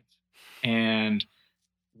the audience. And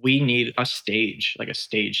we need a stage, like a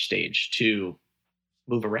stage to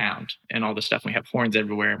move around and all this stuff. We have horns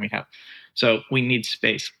everywhere, and so we need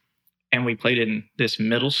space. And we played in this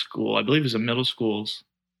middle school, I believe it was a middle school's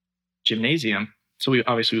gymnasium. So we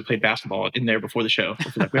played basketball in there before the show.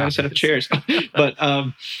 We had a set of chairs, but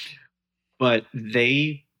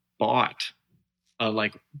they bought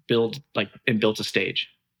built a stage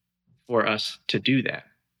for us to do that.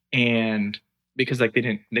 And because they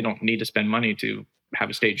don't need to spend money to have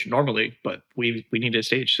a stage normally, but we needed a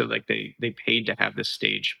stage. So they paid to have this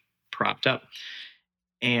stage propped up.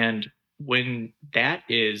 And when that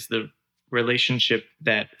is the relationship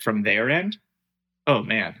that from their end, oh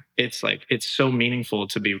man, it's so meaningful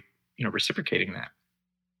to be, reciprocating that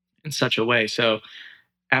in such a way. So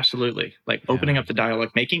absolutely, opening up the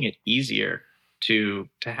dialogue, making it easier to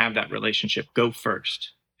have that relationship go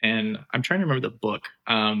first. And I'm trying to remember the book,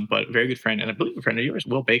 but a very good friend, and I believe a friend of yours,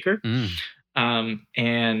 Will Baker.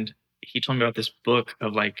 And he told me about this book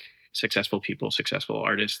of successful people, successful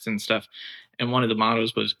artists and stuff. And one of the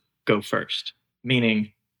mottos was go first,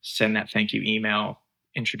 meaning send that thank you email,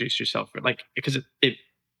 introduce yourself, because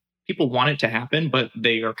people want it to happen, but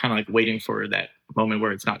they are kind of waiting for that moment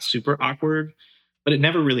where it's not super awkward, but it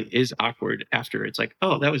never really is awkward after. It's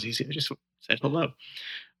oh, that was easy. I just said hello.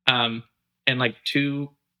 And two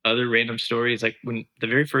other random stories, when the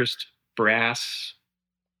very first brass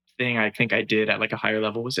thing I think I did at a higher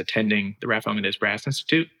level was attending the Rafael Mendez Brass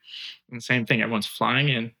Institute. And the same thing, everyone's flying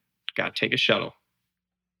in, got to take a shuttle.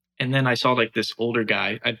 And then I saw this older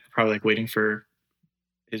guy, I'd probably waiting for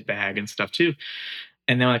his bag and stuff too.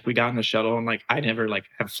 And then we got in the shuttle, and I never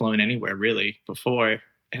have flown anywhere really before.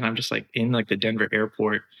 And I'm just in the Denver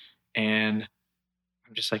airport, and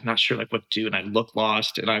I'm just not sure what to do. And I look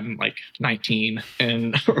lost, and I'm 19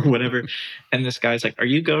 and or whatever. And this guy's are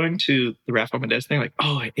you going to the Rafael Mendez thing?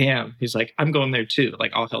 Oh, I am. He's I'm going there too.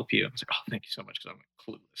 I'll help you. I was oh, thank you so much, because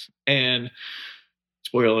I'm clueless. And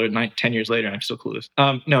spoiler alert, 10 years later, I'm still clueless.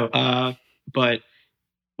 But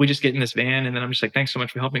we just get in this van, and then I'm just thanks so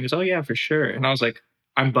much for helping. He goes, oh yeah, for sure. And I was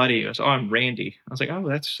I'm Buddy. He goes, oh, I'm Randy. I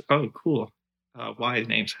was oh, cool. Why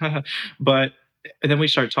names? But and then we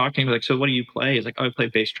started talking, so what do you play? He's oh, I play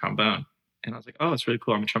bass trombone. And I was oh, that's really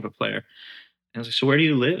cool. I'm a trumpet player. And I was so where do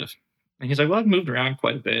you live? And he's well, I've moved around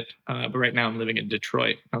quite a bit, but right now I'm living in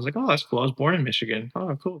Detroit. I was oh, that's cool. I was born in Michigan.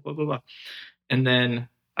 Oh, cool, blah, blah, blah. And then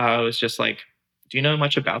I was just do you know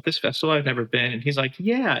much about this festival? I've never been. And he's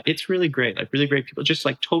yeah, it's really great. Really great people, just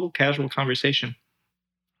total casual conversation.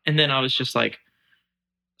 And then I was just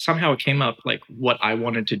somehow it came up what I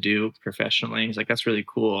wanted to do professionally. He's that's really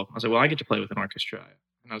cool. I was well, I get to play with an orchestra.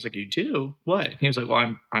 And I was you do? What? And he was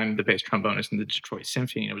well, I'm the bass trombonist in the Detroit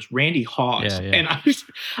Symphony. And it was Randy Hawes. Yeah. And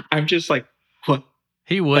I'm just what?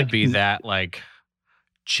 He would be that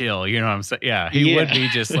chill, you know what I'm saying? Yeah. He would be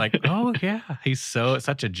just oh yeah. He's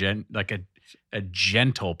such a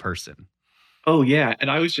gentle person. Oh yeah. And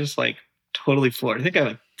I was just totally floored. I think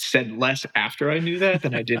I said less after I knew that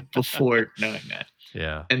than I did before knowing that.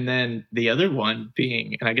 Yeah. And then the other one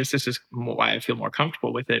being, and I guess this is why I feel more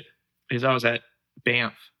comfortable with it, is I was at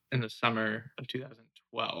Banff in the summer of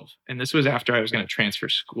 2012. And this was after I was going to transfer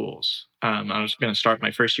schools. I was going to start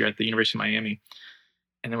my first year at the University of Miami.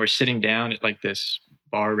 And then we're sitting down at this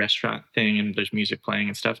bar restaurant thing, and there's music playing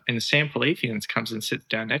and stuff. And Sam Palafians comes and sits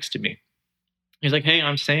down next to me. He's hey,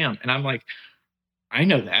 I'm Sam. And I'm I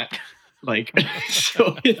know that.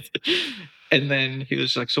 And then he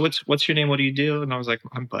was so what's your name? What do you do? And I was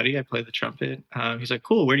I'm Buddy. I play the trumpet. He's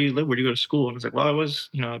cool. Where do you live? Where do you go to school? And I was well, I was,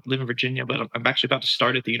 I live in Virginia, but I'm actually about to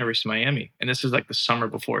start at the University of Miami. And this is the summer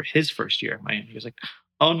before his first year at Miami. He was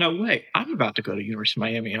oh, no way. I'm about to go to University of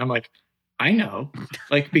Miami. And I'm I know,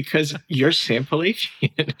 because you're Sam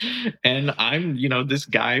Palafian and I'm, this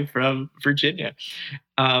guy from Virginia.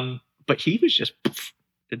 But he was just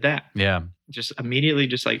did that. Yeah. Just immediately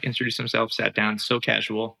introduced himself, sat down, so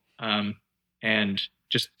casual, and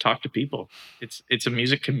just talk to people. It's a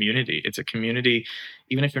music community. It's a community,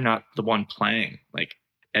 even if you're not the one playing,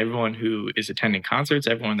 everyone who is attending concerts,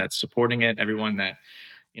 everyone that's supporting it, everyone that,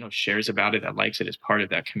 shares about it, that likes it, is part of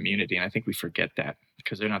that community. And I think we forget that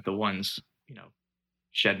because they're not the ones,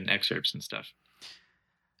 shedding excerpts and stuff.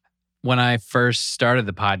 When I first started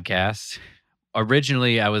the podcast,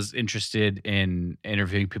 originally I was interested in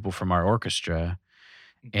interviewing people from our orchestra,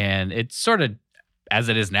 and it sort of, as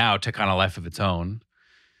it is now, took on a life of its own,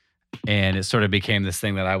 and it sort of became this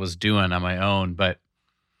thing that I was doing on my own. But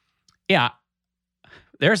yeah,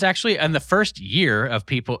 there's actually, in the first year of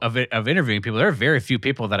interviewing people, there are very few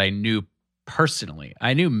people that I knew personally.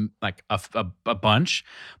 I knew a bunch,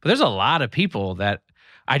 but there's a lot of people that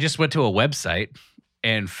I just went to a website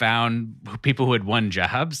and found people who had won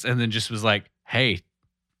jobs, and then just was hey,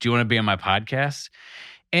 do you want to be on my podcast?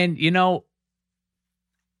 And, you know,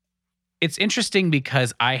 it's interesting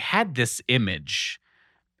because I had this image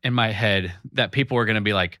in my head that people were going to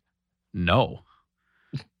be like, no,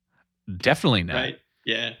 definitely not. Right.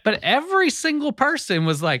 Yeah. But every single person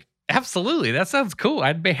was like, absolutely, that sounds cool.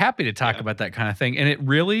 I'd be happy to talk Yeah. about that kind of thing. And it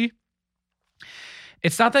really,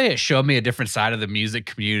 it's not that it showed me a different side of the music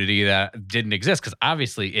community that didn't exist, because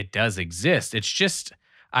obviously it does exist. It's just,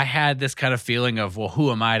 I had this kind of feeling of, well, who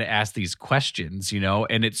am I to ask these questions, you know?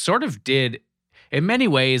 And it sort of did, in many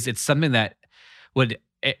ways, it's something that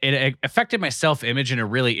it affected my self-image in a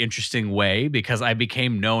really interesting way, because I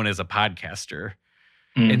became known as a podcaster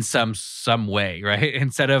in some way, right?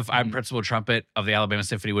 Instead of I'm principal trumpet of the Alabama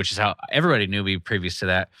Symphony, which is how everybody knew me previous to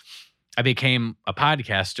that, I became a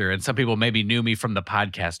podcaster, and some people maybe knew me from the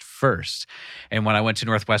podcast first. And when I went to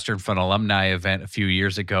Northwestern for an alumni event a few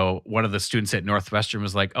years ago, one of the students at Northwestern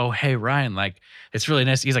was like, "Oh, hey, Ryan, like, it's really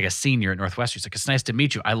nice." He's like a senior at Northwestern. He's like, "It's nice to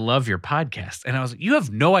meet you. I love your podcast." And I was like, "You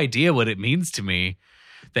have no idea what it means to me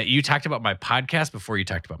that you talked about my podcast before you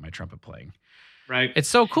talked about my trumpet playing." Right. It's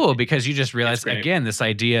so cool because you just realize, great. again, this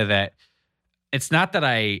idea that it's not that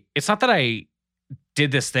I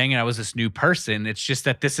did this thing and I was this new person. It's just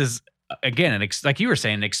that this is, again, like you were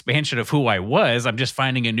saying, an expansion of who I was. I'm just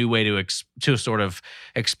finding a new way to sort of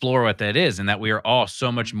explore what that is, and that we are all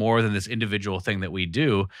so much more than this individual thing that we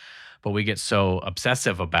do, but we get so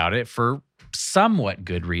obsessive about it for somewhat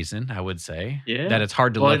good reason, I would say. Yeah. That it's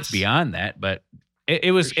hard to Well, look it's- beyond that, but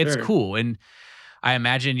it's sure. cool. And I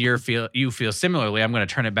imagine you feel similarly. I'm going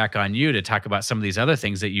to turn it back on you to talk about some of these other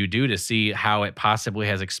things that you do to see how it possibly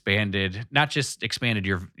has expanded, not just expanded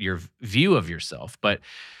your view of yourself, but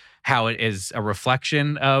how it is a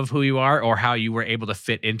reflection of who you are, or how you were able to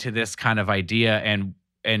fit into this kind of idea, and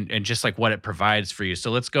just like what it provides for you.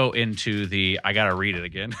 So let's go into I got to read it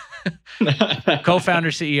again.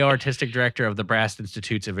 Co-founder, CEO, artistic director of the Brass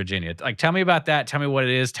Institutes of Virginia. Like, tell me about that. Tell me what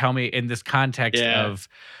it is. Tell me in this context Yeah. of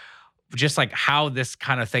just like how this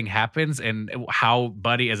kind of thing happens, and how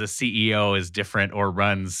Buddy as a CEO is different or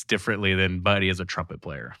runs differently than Buddy as a trumpet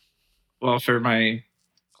player. Well, for my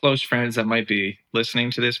close friends that might be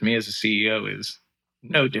listening to this, me as a CEO is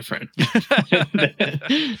no different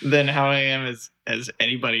than how I am as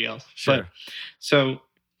anybody else. Sure. But so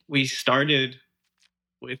we started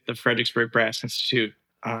with the Fredericksburg Brass Institute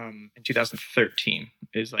in 2013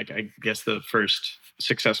 is like, I guess, the first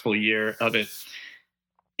successful year of it.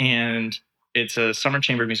 And it's a summer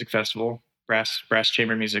chamber music festival, brass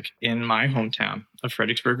chamber music in my hometown of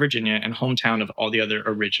Fredericksburg, Virginia, and hometown of all the other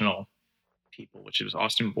original people, which was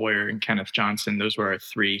Austin Boyer and Kenneth Johnson. Those were our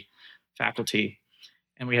three faculty.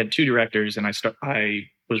 And we had two directors, and I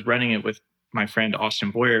was running it with my friend Austin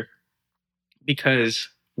Boyer, because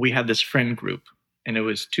we had this friend group, and it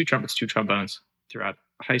was two trumpets, two trombones throughout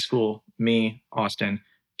high school, me, Austin,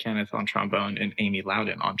 Kenneth on trombone, and Amy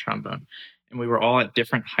Loudon on trombone. And we were all at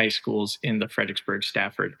different high schools in the Fredericksburg,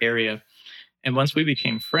 Stafford area. And once we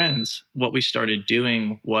became friends, what we started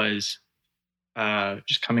doing was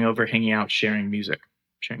just coming over, hanging out, sharing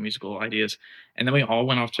musical ideas. And then we all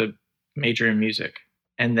went off to major in music.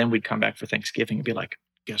 And then we'd come back for Thanksgiving and be like,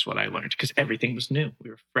 guess what I learned? Because everything was new.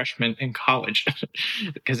 We were freshmen in college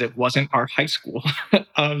because it wasn't our high school.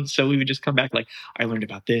 So we would just come back like, I learned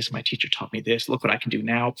about this. My teacher taught me this. Look what I can do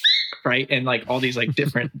now. Right. And like all these like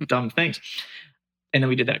different dumb things. And then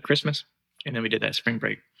we did that at Christmas. And then we did that spring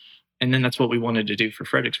break. And then that's what we wanted to do for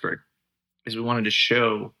Fredericksburg, is we wanted to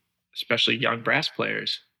show, especially young brass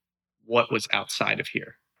players, what was outside of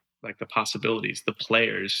here, like the possibilities, the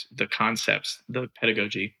players, the concepts, the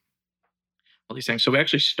pedagogy, all these things. So we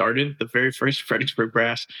actually started the very first Fredericksburg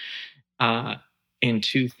Brass in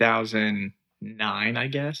 2009, I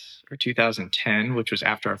guess, or 2010, which was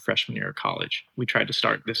after our freshman year of college. We tried to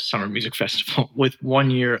start this summer music festival with 1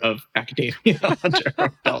 year of academia under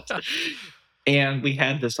our belt. And we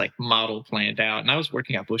had this like model planned out. And I was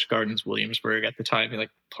working at Busch Gardens, Williamsburg at the time,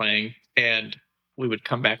 like playing. And we would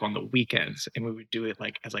come back on the weekends, and we would do it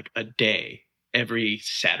like as like a day every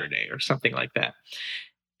Saturday or something like that.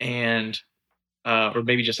 And or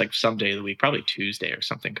maybe just like some day of the week, probably Tuesday or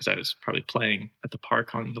something, because I was probably playing at the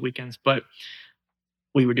park on the weekends. But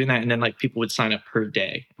we were doing that, and then like people would sign up per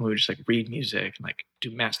day, and we would just like read music and like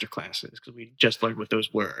do master classes, because we just learned what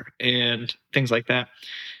those were and things like that.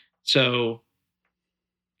 So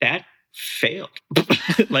that failed.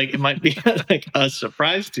 Like, it might be like a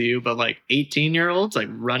surprise to you, but like 18-year-olds like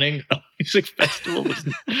running a music festival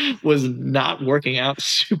was not working out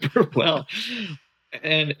super well.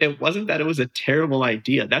 And it wasn't that it was a terrible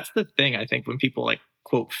idea. That's the thing. I think when people like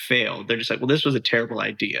quote failed, they're just like, well, this was a terrible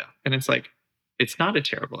idea. And it's like, it's not a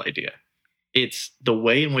terrible idea. It's the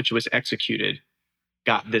way in which it was executed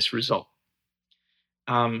got this result.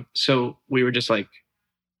 So we were just like,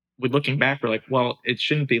 looking back, we're like, well, it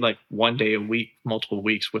shouldn't be like one day a week, multiple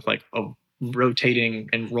weeks with like a rotating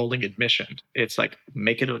and rolling admission. It's like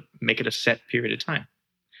make it a set period of time,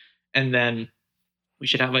 and then we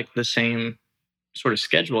should have like the same sort of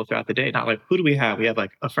schedule throughout the day. Not like, who do we have? We have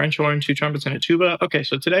like a French horn, 2 trumpets, and a tuba. Okay,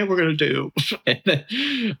 so today we're gonna do,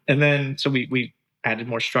 and then so we added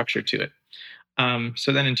more structure to it.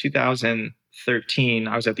 So then in 2013,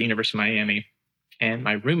 I was at the University of Miami. And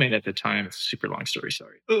my roommate at the time, it's a super long story,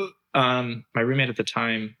 sorry. My roommate at the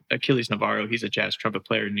time, Achilles Navarro, he's a jazz trumpet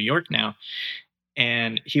player in New York now.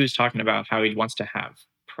 And he was talking about how he wants to have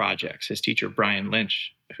projects. His teacher, Brian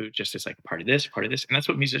Lynch, who just is like part of this. And that's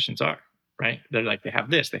what musicians are, right? They're like, they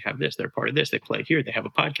have this, they're part of this, they play here, they have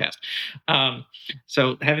a podcast.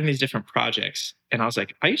 So having these different projects. And I was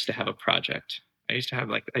like, I used to have a project. I used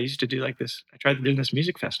to do like this. I tried doing this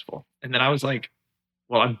music festival. And then I was like,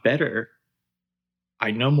 well, I'm better. I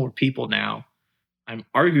know more people now. I'm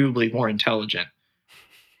arguably more intelligent.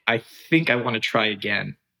 I think I want to try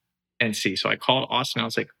again and see. So I called Austin. I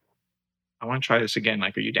was like, I want to try this again.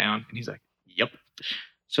 Like, are you down? And he's like, yep.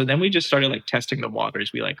 So then we just started like testing the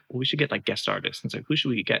waters. We we should get like guest artists. And it's like, who should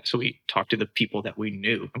we get? So we talked to the people that we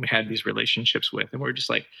knew and we had these relationships with. And we were just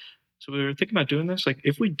like, so we were thinking about doing this. Like,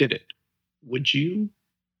 if we did it, would you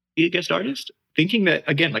be a guest artist? Thinking that,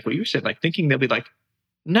 again, like what you said, like thinking they'll be like,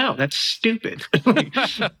 no, that's stupid.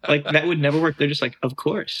 like that would never work. They're just like, of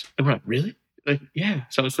course. And we're like, really? Like, yeah.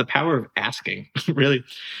 So it's the power of asking, really.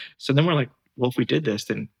 So then we're like, well, if we did this,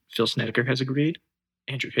 then Phil Snedeker has agreed.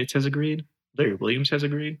 Andrew Hitz has agreed. Larry Williams has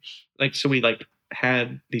agreed. Like, so we like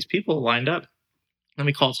had these people lined up. And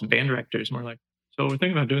we called some band directors and we're like, so we're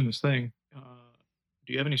thinking about doing this thing.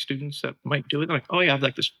 Do you have any students that might do it? They're like, oh yeah, I have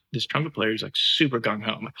like this trumpet player. He's like super gung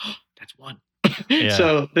ho. I'm like, oh, that's one. Yeah.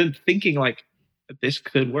 So then thinking like, this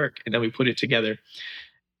could work. And then we put it together.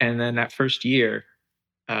 And then that first year,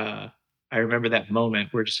 I remember that moment.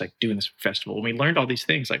 We're just like doing this festival. And we learned all these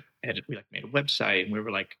things. Like we like made a website and we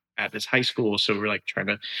were like at this high school. So we're like trying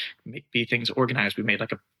to be things organized. We made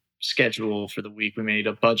like a schedule for the week. We made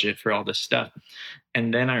a budget for all this stuff.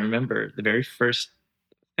 And then I remember the very first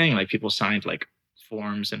thing, like people signed like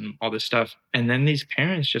forms and all this stuff. And then these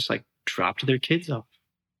parents just like dropped their kids off.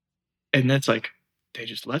 And that's like, they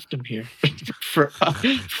just left them here for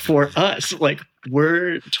us. Like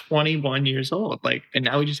we're 21 years old. Like, and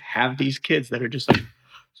now we just have these kids that are just like,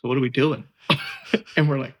 so what are we doing? And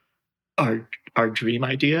we're like, our dream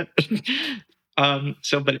idea. But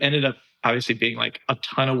it ended up obviously being like a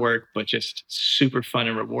ton of work, but just super fun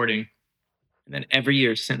and rewarding. And then every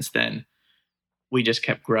year since then, we just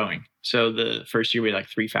kept growing. So the first year we had like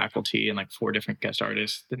 3 faculty and like 4 different guest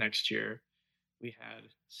artists. The next year we had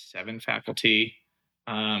 7 faculty.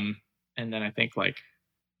 And then I think like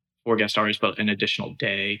 4 guest artists, but an additional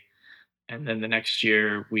day. And then the next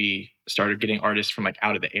year we started getting artists from like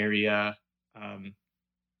out of the area, and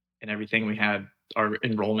everything. We had our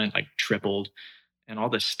enrollment like tripled and all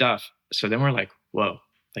this stuff. So then we're like, whoa,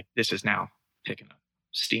 like this is now picking up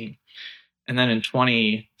steam. And then in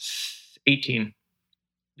 2018,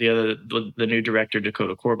 the new director,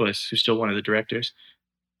 Dakota Corbliss, who's still one of the directors,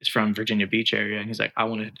 is from Virginia Beach area. And he's like, I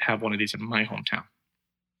want to have one of these in my hometown.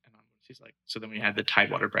 He's like, so then we had the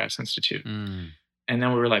Tidewater Brass Institute. And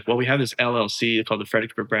then we were like, well, we have this LLC called the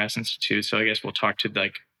Fredericksburg Brass Institute. So I guess we'll talk to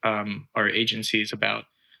like our agencies about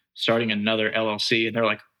starting another LLC. And they're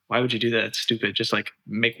like, why would you do that? It's stupid. Just like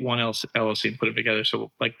make one LLC and put them together.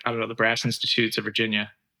 So like, I don't know, the Brass Institutes of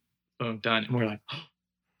Virginia, boom, done. And we're like, oh.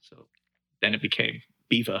 So then it became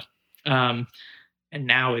BIVA. And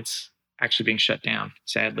now it's actually being shut down,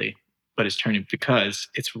 sadly. But it's turning because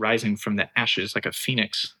it's rising from the ashes like a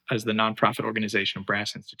phoenix as the nonprofit organization of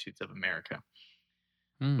Brass Institutes of America,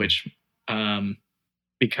 which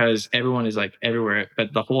because everyone is like everywhere.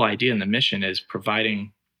 But the whole idea and the mission is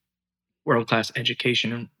providing world-class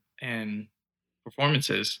education and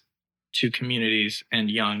performances to communities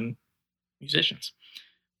and young musicians,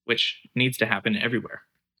 which needs to happen everywhere.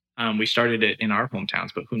 We started it in our hometowns,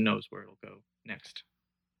 but who knows where it'll go next.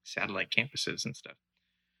 Satellite campuses and stuff.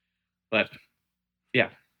 But yeah,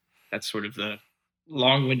 that's sort of the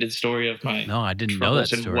long-winded story of my I didn't know that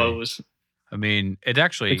story. Woes. I mean, it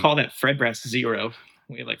actually... We call that Fred Brass 0.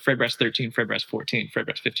 We have like Fred Brass 13, Fred Brass 14, Fred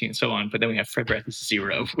Brass 15, and so on. But then we have Fred Brass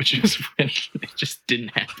 0, which is when it just didn't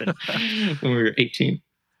happen when we were 18.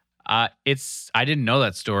 I didn't know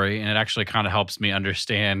that story, and it actually kind of helps me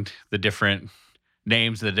understand the different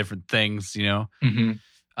names of the different things, you know? Mm-hmm.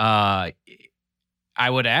 I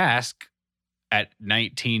would ask, at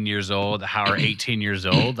 19 years old, or 18 years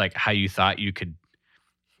old, like how you thought you could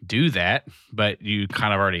do that, but you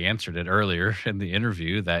kind of already answered it earlier in the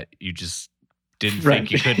interview that you just didn't Right.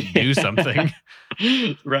 think you couldn't do something.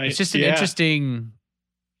 Right. It's just an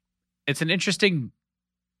interesting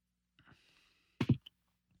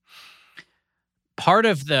part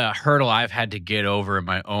of the hurdle I've had to get over in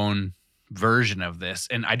my own version of this.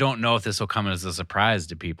 And I don't know if this will come as a surprise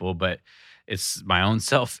to people, but it's my own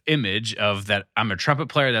self-image of that I'm a trumpet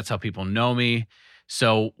player. That's how people know me.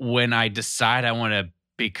 So when I decide I want to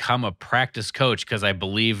become a practice coach, because I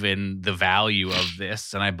believe in the value of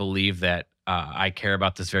this and I believe that I care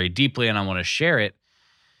about this very deeply and I want to share it,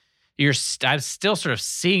 I'm still sort of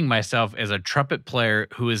seeing myself as a trumpet player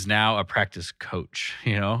who is now a practice coach,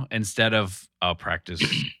 instead of a practice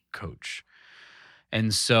coach.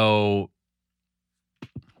 And so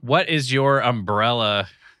what is your umbrella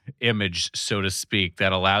image, so to speak,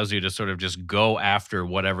 that allows you to sort of just go after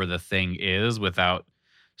whatever the thing is without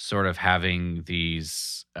sort of having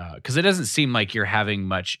these, because it doesn't seem like you're having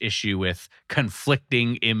much issue with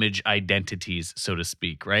conflicting image identities, so to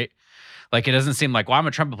speak, right? Like, it doesn't seem like, well, I'm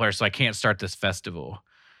a trumpet player, so I can't start this festival,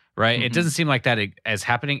 right? It doesn't seem like that as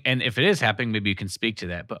happening. And if it is happening, maybe you can speak to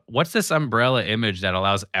that. But what's this umbrella image that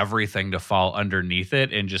allows everything to fall underneath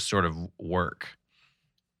it and just sort of work?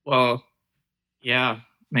 Well, yeah,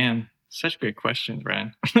 man, such great questions,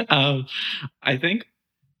 Brian. I think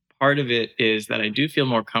part of it is that I do feel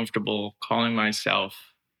more comfortable calling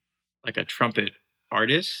myself like a trumpet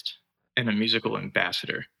artist and a musical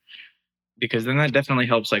ambassador, because then that definitely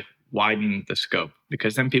helps like widen the scope,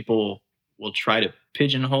 because then people will try to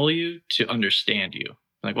pigeonhole you to understand you.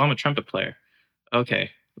 Like, well, I'm a trumpet player.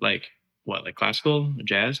 Okay, like what, like classical,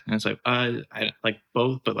 jazz? And it's like, I like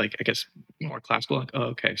both, but like I guess more classical. Like, oh,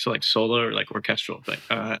 okay, so like solo or like orchestral. Like,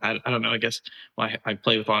 I don't know. I guess I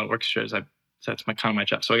play with a lot of orchestras. That's my kind of my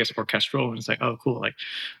job. So I guess orchestral, and it's like, oh, cool, like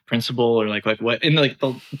principal or like what, and like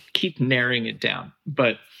they'll keep narrowing it down.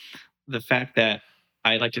 But the fact that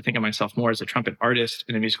I like to think of myself more as a trumpet artist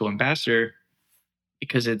and a musical ambassador,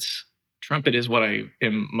 because trumpet is what I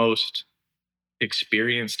am most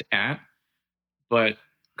experienced at, but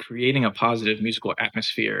creating a positive musical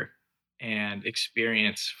atmosphere and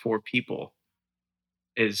experience for people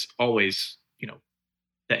is always,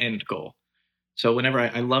 the end goal. So whenever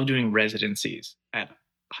I love doing residencies at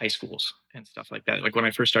high schools and stuff like that. Like when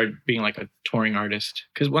I first started being like a touring artist,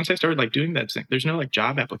 because once I started like doing that thing, there's no like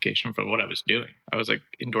job application for what I was doing. I was like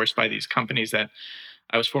endorsed by these companies that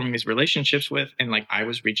I was forming these relationships with, and like I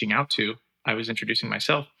was reaching out to, I was introducing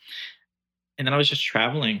myself. And then I was just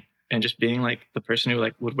traveling and just being like the person who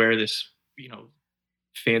like would wear this,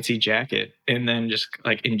 fancy jacket, and then just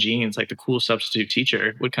like in jeans, like the cool substitute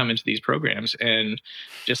teacher would come into these programs and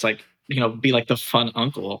just like, be like the fun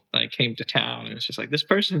uncle that came to town. And it's just like, this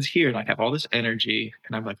person's here, and I have all this energy,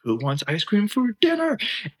 and I'm like, who wants ice cream for dinner?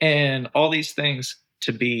 And all these things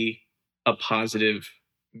to be a positive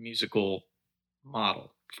musical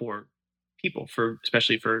model for people,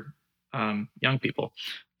 especially for young people.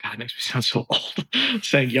 God, it makes me sound so old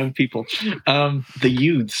saying young people, the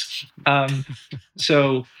youths.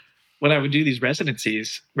 So when I would do these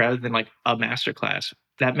residencies, rather than like a master class,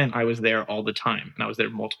 that meant I was there all the time, and I was there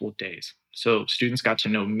multiple days. So students got to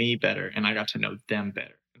know me better, and I got to know them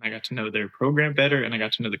better, and I got to know their program better, and I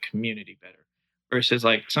got to know the community better. Versus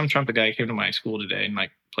like some trumpet guy came to my school today and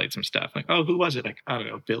like played some stuff. Like, oh, who was it? Like, I don't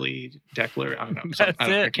know, Billy Deckler. I don't know.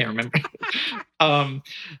 I can't remember.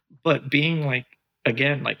 But being like,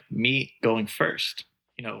 again, like me going first,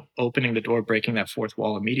 opening the door, breaking that fourth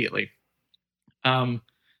wall immediately.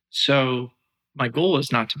 So my goal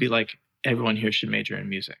is not to be like, everyone here should major in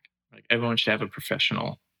music. Like everyone should have a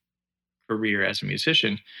professional career as a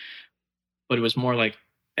musician. But it was more like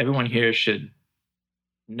everyone here should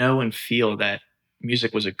know and feel that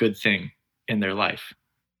music was a good thing in their life.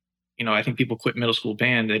 I think people quit middle school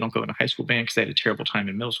band. They don't go into high school band because they had a terrible time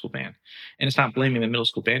in middle school band. And it's not blaming the middle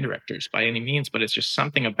school band directors by any means, but it's just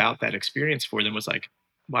something about that experience for them was like,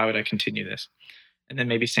 why would I continue this? And then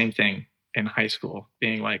maybe same thing in high school,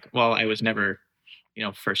 being like, well, I was never,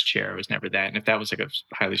 first chair. I was never that. And if that was like a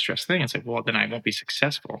highly stressed thing, it's like, well, then I won't be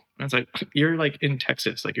successful. And it's like, you're like in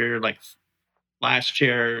Texas, like you're like last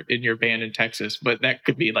chair in your band in Texas, but that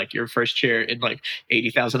could be like your first chair in like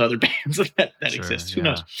 80,000 other bands that sure, exist. Who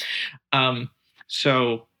knows?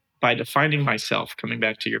 So by defining myself, coming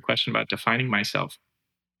back to your question about defining myself,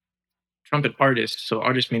 trumpet artist, so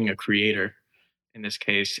artist meaning a creator in this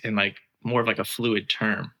case, and like more of like a fluid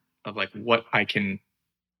term of like what I can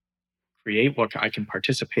create, what I can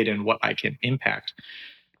participate in, what I can impact.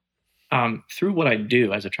 through what I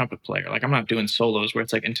do as a trumpet player. Like I'm not doing solos where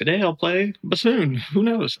it's like, and today I'll play bassoon. Who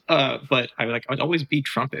knows? But I'd always be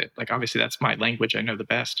trumpet. Like obviously that's my language. I know the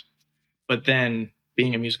best. But then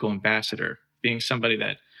being a musical ambassador, being somebody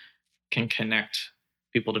that can connect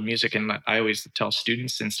people to music, and I always tell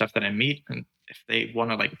students and stuff that I meet, and if they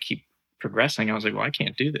want to like keep progressing, I was like, well, I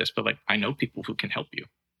can't do this, but like I know people who can help you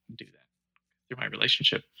do that through my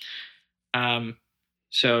relationship.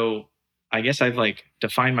 So I guess I've like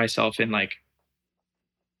defined myself in like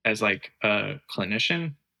as like a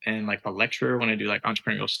clinician and like a lecturer when I do like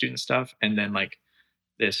entrepreneurial student stuff, and then like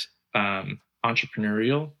this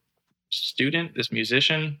entrepreneurial student, this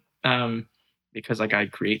musician, because like I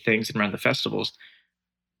create things and run the festivals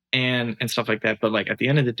and stuff like that. But like at the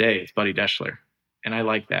end of the day, it's Buddy Deschler, and I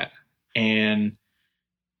like that. And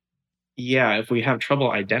yeah, if we have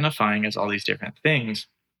trouble identifying as all these different things,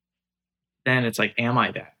 then it's like, am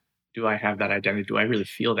I that? Do I have that identity? Do I really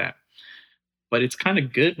feel that? But it's kind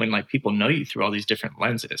of good when like people know you through all these different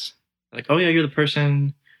lenses. Like, oh yeah, you're the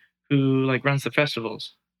person who like runs the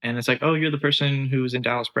festivals. And it's like, oh, you're the person who's in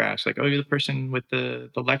Dallas Brass. Like, oh, you're the person with the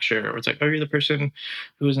lecture. Or it's like, oh, you're the person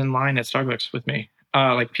who was in line at Starbucks with me.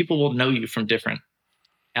 Like people will know you from different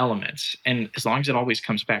elements. And as long as it always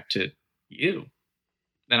comes back to you,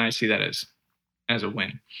 then I see that as a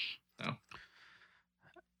win. So.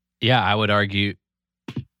 Yeah, I would argue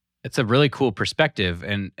it's a really cool perspective.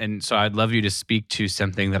 And so I'd love you to speak to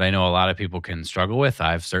something that I know a lot of people can struggle with.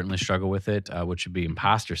 I've certainly struggled with it, which would be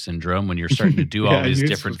imposter syndrome when you're starting to do all these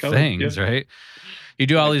different things, right? You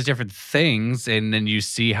do all these different things and then you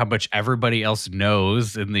see how much everybody else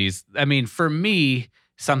knows in these. I mean, for me,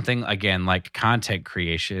 something again, like content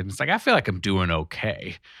creation, it's like, I feel like I'm doing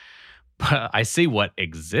okay. But I see what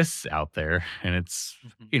exists out there. And it's,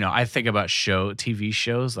 I think about TV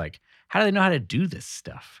shows, like, how do they know how to do this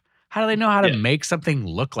stuff? How do they know how to make something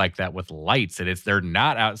look like that with lights? And they're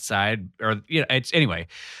not outside or, it's anyway,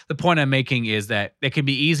 the point I'm making is that it can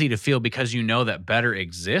be easy to feel because you know that better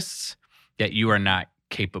exists that you are not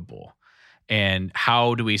capable. And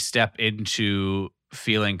how do we step into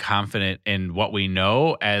feeling confident in what we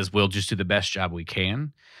know as we'll just do the best job we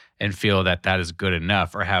can and feel that that is good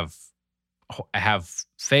enough or have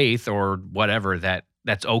faith or whatever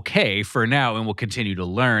that's okay for now and we'll continue to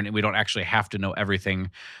learn and we don't actually have to know everything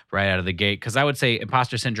right out of the gate. Because I would say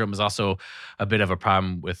imposter syndrome is also a bit of a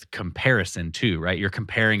problem with comparison too, right? You're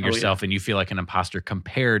comparing yourself and you feel like an imposter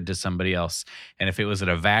compared to somebody else. And if it was in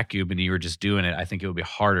a vacuum and you were just doing it, I think it would be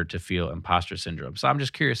harder to feel imposter syndrome. So I'm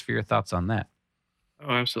just curious for your thoughts on that.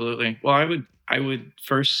 Oh, absolutely. Well, I would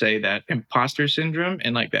first say that imposter syndrome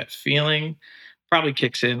and like that feeling probably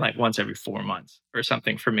kicks in like once every 4 months or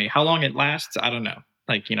something for me. How long it lasts, I don't know.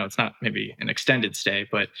 Like, it's not maybe an extended stay,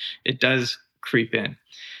 but it does creep in.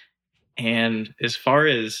 And as far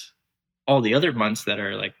as all the other months that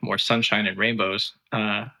are like more sunshine and rainbows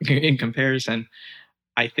in comparison,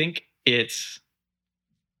 I think it's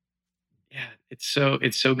so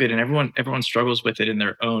good. And everyone struggles with it in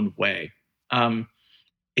their own way.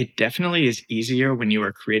 It definitely is easier when you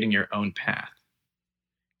are creating your own path.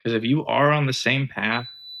 Because if you are on the same path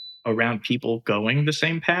around people going the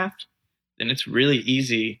same path, then it's really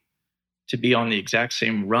easy to be on the exact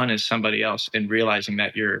same run as somebody else and realizing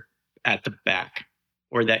that you're at the back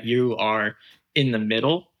or that you are in the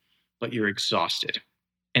middle, but you're exhausted.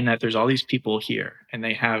 And that there's all these people here and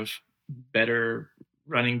they have better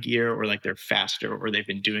running gear or like they're faster or they've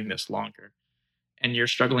been doing this longer. And you're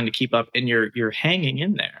struggling to keep up and you're hanging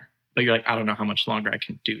in there, but you're like, I don't know how much longer I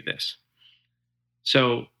can do this.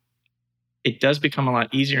 So it does become a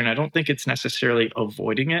lot easier. And I don't think it's necessarily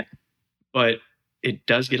avoiding it, but it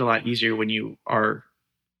does get a lot easier when you are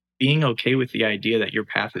being okay with the idea that your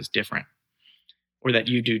path is different or that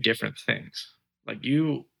you do different things. Like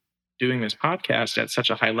you doing this podcast at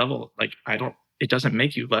such a high level, like it doesn't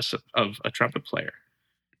make you less of a trumpet player.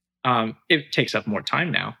 It takes up more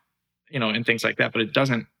time now, and things like that, but it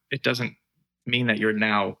doesn't mean that you're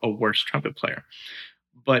now a worse trumpet player.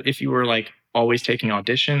 But if you were like always taking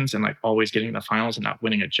auditions and like always getting the finals and not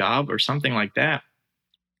winning a job or something like that,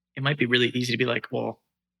 it might be really easy to be like, well,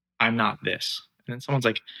 I'm not this. And then someone's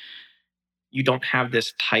like, you don't have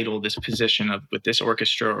this title, this position with this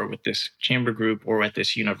orchestra or with this chamber group or at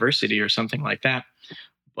this university or something like that.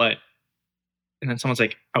 And then someone's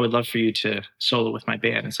like, I would love for you to solo with my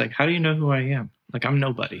band. It's like, how do you know who I am? Like, I'm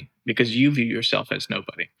nobody because you view yourself as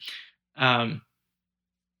nobody.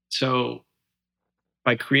 So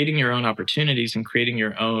by creating your own opportunities and creating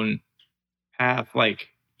your own path, like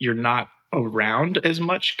you're not around as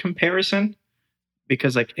much comparison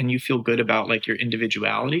because and you feel good about like your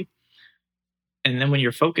individuality. And then when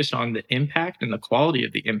you're focused on the impact and the quality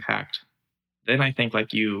of the impact, then I think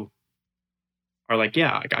like you are like,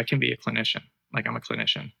 yeah, like I can be a clinician. Like I'm a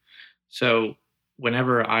clinician. So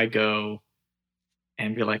whenever I go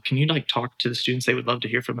and be like, can you like talk to the students? They would love to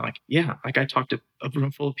hear from me. Like, yeah, like I talk to a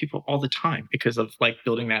room full of people all the time because of like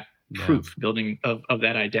building that proof, building of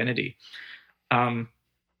that identity.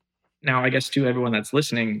 Now, I guess to everyone that's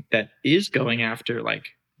listening that is going after like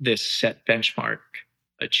this set benchmark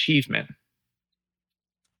achievement,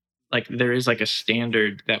 like there is like a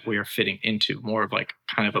standard that we are fitting into, more of like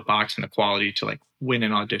kind of a box and a quality to like win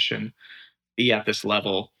an audition, be at this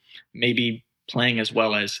level, maybe playing as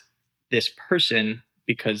well as this person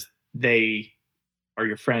because they are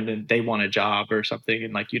your friend and they want a job or something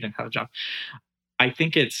and like you didn't have a job. I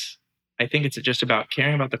think it's just about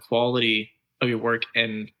caring about the quality of your work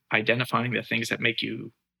and identifying the things that make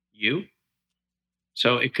you you.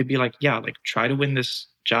 So it could be like, yeah, like try to win this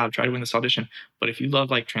job, try to win this audition. But if you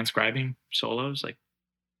love like transcribing solos, like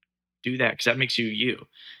do that because that makes you you.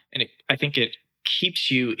 And I think it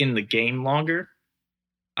keeps you in the game longer,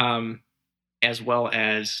 as well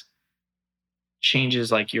as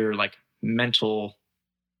changes like your like mental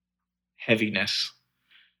heaviness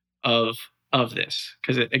of this.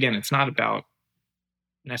 Because again, it's not about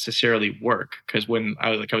necessarily work. Because when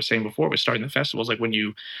I was saying before, with starting the festivals, like when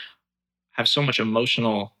you have so much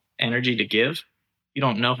emotional energy to give, you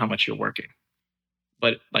don't know how much you're working.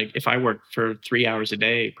 But like if I work for 3 hours a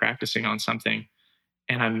day practicing on something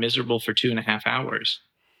and I'm miserable for 2.5 hours,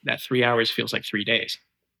 that 3 hours feels like 3 days.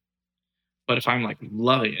 But if I'm like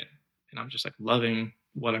loving it and I'm just like loving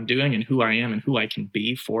what I'm doing and who I am and who I can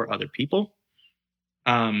be for other people,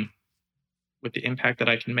 with the impact that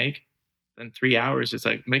I can make, then 3 hours is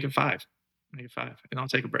like make it 5, and I'll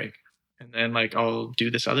take a break. And then like I'll do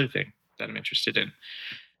this other thing that I'm interested in.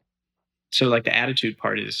 So like the attitude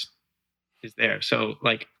part is there. So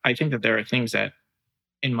like I think that there are things that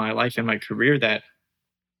in my life and my career that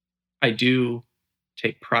I do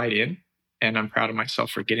take pride in, and I'm proud of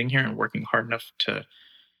myself for getting here and working hard enough to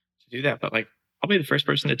do that. But like I'll be the first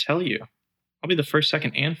person to tell you. I'll be the first,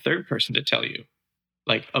 second, and third person to tell you,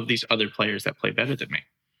 like of these other players that play better than me,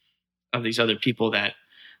 of these other people that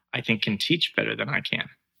I think can teach better than I can.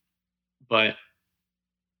 But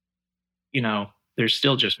you know, there's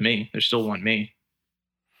still just me. There's still one me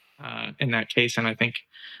in that case. And I think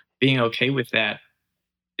being okay with that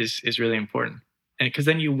is really important. And because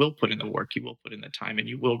then you will put in the work, you will put in the time, and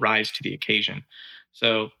you will rise to the occasion.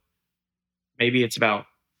 So maybe it's about,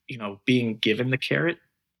 you know, being given the carrot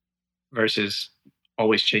versus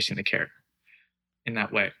always chasing the carrot in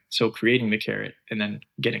that way. So creating the carrot and then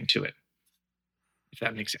getting to it, if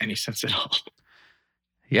that makes any sense at all.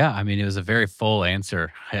 Yeah, I mean, it was a very full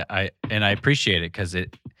answer. I appreciate it because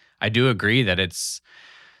I do agree that it's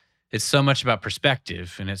so much about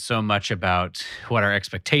perspective, and it's so much about what our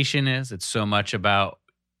expectation is. It's so much about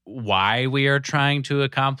why we are trying to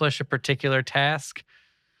accomplish a particular task.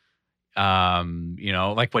 You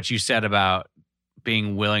know, like what you said about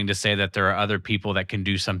being willing to say that there are other people that can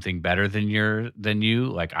do something better than you.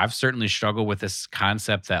 Like I've certainly struggled with this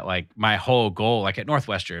concept that like my whole goal, like at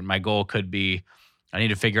Northwestern, my goal could be I need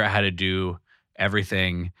to figure out how to do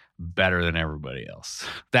everything better than everybody else.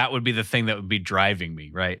 That would be the thing that would be driving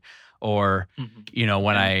me, right? Or, you know,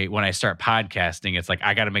 when I start podcasting, it's like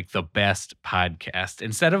I got to make the best podcast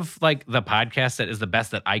instead of like the podcast that is the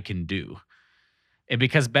best that I can do. And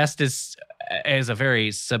because best is a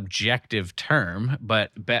very subjective term,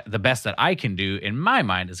 but the best that I can do in my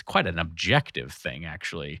mind is quite an objective thing,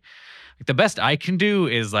 actually. Like the best I can do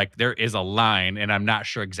is like there is a line and I'm not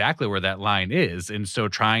sure exactly where that line is. And so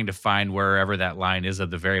trying to find wherever that line is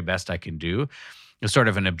of the very best I can do is sort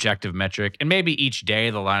of an objective metric. And maybe each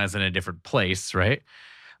day the line is in a different place, right?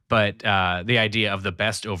 But the idea of the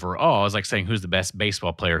best overall is like saying who's the best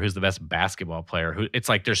baseball player, who's the best basketball player. It's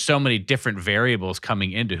like there's so many different variables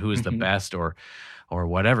coming into who is the best or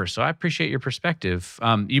whatever. So I appreciate your perspective.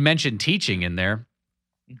 You mentioned teaching in there.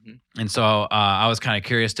 And so I was kind of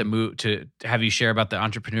curious to have you share about the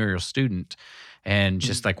entrepreneurial student and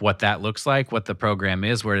just like what that looks like, what the program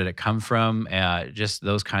is, where did it come from, just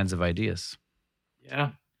those kinds of ideas.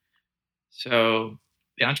 Yeah. So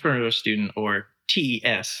the entrepreneurial student, or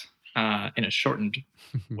TES in a shortened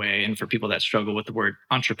way, and for people that struggle with the word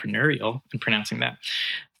entrepreneurial and pronouncing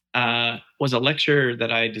that, was a lecture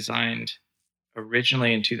that I designed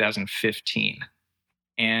originally in 2015.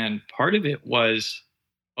 And part of it was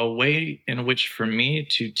a way in which for me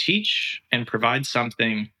to teach and provide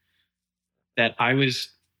something that I was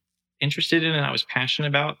interested in and I was passionate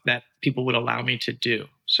about that people would allow me to do.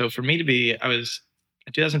 So for me to be, I was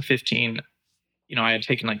in 2015, you know, I had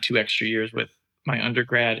taken like 2 extra years with my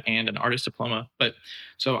undergrad and an artist diploma. But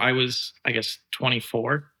so I was, I guess,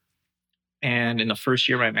 24 and in the first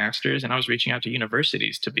year of my master's, and I was reaching out to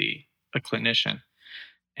universities to be a clinician.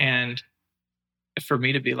 And for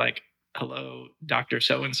me to be like, hello, Dr.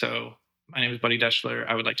 So and so, my name is Buddy Deschler.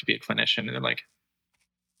 I would like to be a clinician. And they're like,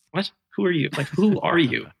 what? Who are you? Like, who are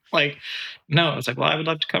you? Like, no, it's like, well, I would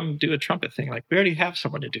love to come do a trumpet thing. Like, we already have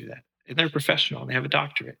someone to do that. And they're professional and they have a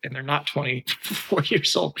doctorate and they're not 24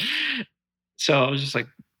 years old. So I was just like,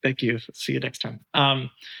 thank you. See you next time.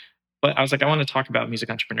 But I was like, I want to talk about music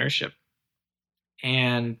entrepreneurship.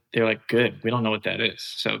 And they're like, good. We don't know what that is.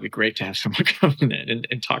 So it'd be great to have someone come in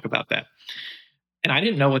and talk about that. And I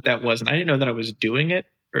didn't know what that was. And I didn't know that I was doing it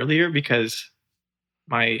earlier because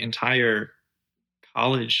my entire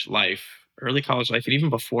college life, early college life, and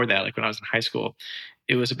even before that, like when I was in high school,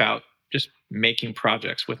 it was about just making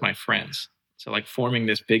projects with my friends. So like forming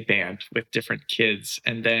this big band with different kids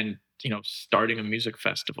and then, starting a music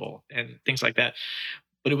festival and things like that.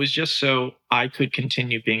 But it was just so I could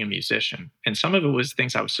continue being a musician. And some of it was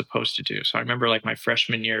things I was supposed to do. So I remember like my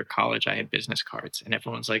freshman year of college, I had business cards and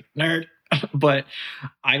everyone's like, nerd. But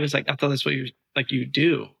I was like, I thought that's what you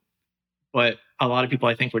do. But a lot of people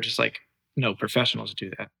I think were just like, no, professionals do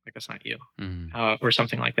that. Like, that's not you. Or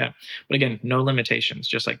something like that. But again, no limitations,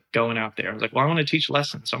 just like going out there. I was like, well, I want to teach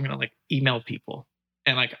lessons. So I'm going to like email people.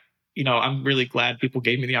 And like, I'm really glad people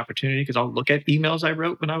gave me the opportunity because I'll look at emails I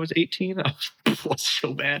wrote when I was 18. I was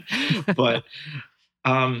so bad. But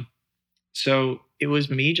so it was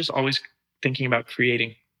me just always thinking about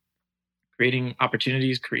creating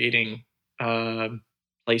opportunities, creating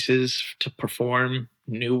places to perform,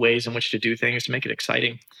 new ways in which to do things to make it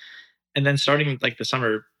exciting. And then starting like the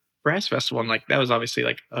Summer Brass Festival, and like that was obviously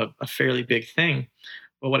like a fairly big thing.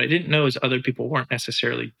 But what I didn't know is other people weren't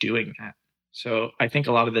necessarily doing that. So I think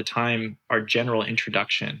a lot of the time, our general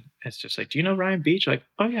introduction is just like, do you know Ryan Beach? Like,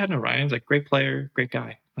 oh yeah, I know Ryan's like great player, great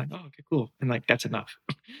guy. I'm like, oh, okay, cool. And like, that's enough.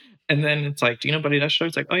 And then it's like, do you know Buddy Deschler?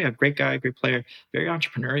 It's like, oh yeah, great guy, great player, very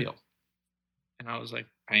entrepreneurial. And I was like,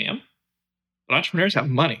 I am? But entrepreneurs have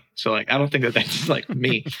money. So like, I don't think that that's like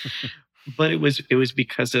me. But it was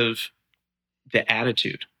because of the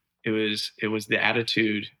attitude. It was the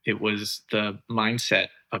attitude. It was the mindset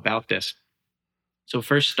about this. So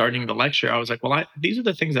first starting the lecture, I was like, well, these are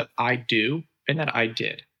the things that I do and that I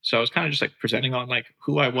did. So I was kind of just like presenting on like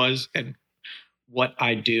who I was and what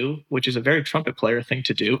I do, which is a very trumpet player thing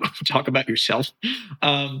to do, talk about yourself.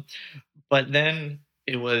 But then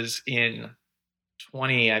it was in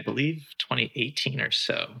 2018 or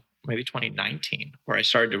so, maybe 2019, where I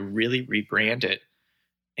started to really rebrand it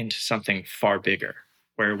into something far bigger,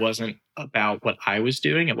 where it wasn't about what I was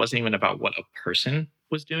doing. It wasn't even about what a person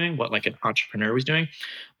was doing, what like an entrepreneur was doing,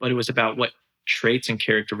 but it was about what traits and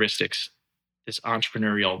characteristics this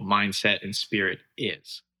entrepreneurial mindset and spirit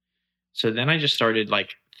is. So then I just started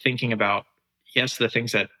like thinking about, yes, the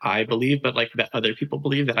things that I believe, but like that other people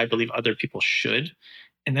believe, that I believe other people should.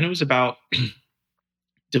 And then it was about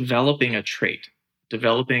developing a trait,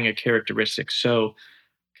 developing a characteristic. So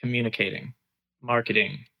communicating,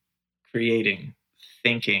 marketing, creating,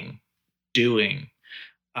 thinking, doing,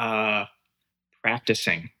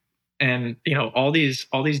 practicing, and all these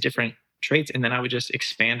different traits. And then I would just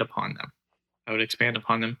expand upon them.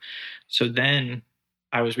 So then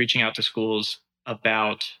I was reaching out to schools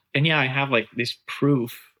about, and yeah, I have like this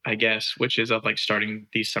proof, I guess, which is of like starting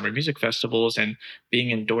these summer music festivals and being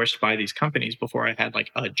endorsed by these companies before I had like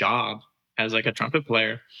a job as like a trumpet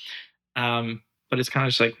player. But it's kind of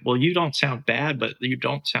just like, well, you don't sound bad, but you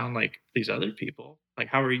don't sound like these other people. Like,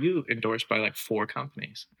 how are you endorsed by like 4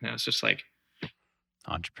 companies? And it's just like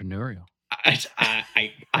entrepreneurial.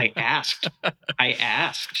 I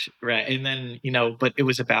asked, right? And then, but it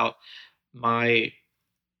was about my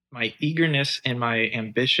eagerness and my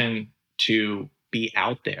ambition to be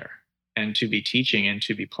out there and to be teaching and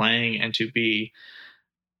to be playing and to be,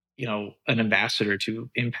 an ambassador to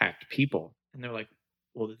impact people. And they're like,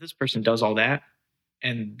 well, if this person does all that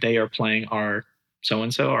and they are playing our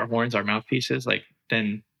so-and-so, our horns, our mouthpieces, like,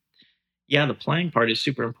 then yeah, the playing part is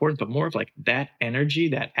super important, but more of like that energy,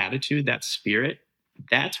 that attitude, that spirit,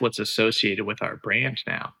 that's what's associated with our brand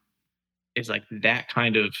now, is like that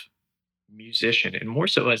kind of musician, and more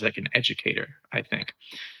so as like an educator, I think.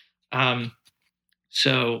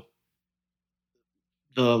 So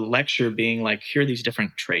the lecture being like, here are these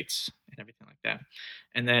different traits and everything like that.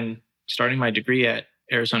 And then starting my degree at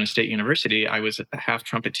Arizona State University, I was a half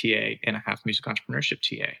trumpet TA and a half music entrepreneurship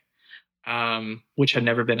TA, which had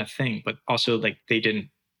never been a thing, but also like they didn't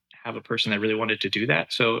have a person that really wanted to do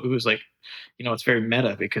that. So it was like, it's very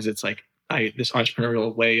meta because it's like, this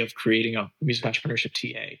entrepreneurial way of creating a music entrepreneurship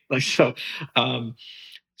TA. Like um,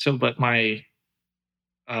 but my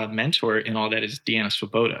mentor in all that is Deanna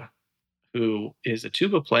Swoboda, who is a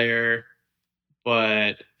tuba player,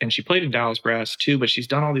 and she played in Dallas Brass too, but she's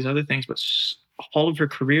done all these other things, but all of her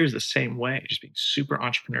career is the same way, just being super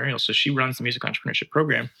entrepreneurial. So she runs the music entrepreneurship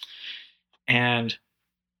program, and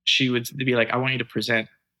she would be like, I want you to present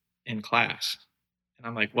in class. And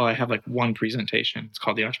I'm like, well, I have like one presentation. It's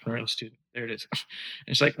called the Entrepreneurial Student. There it is.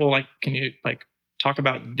 And she's like, well, like, can you like talk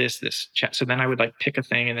about this chat? So then I would like pick a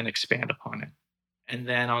thing and then expand upon it. And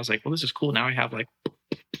then I was like, well, this is cool. Now I have like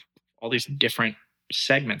all these different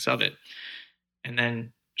segments of it. And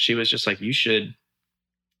then she was just like, you should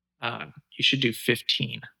do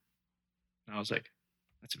 15. And I was like,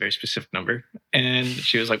 that's a very specific number. And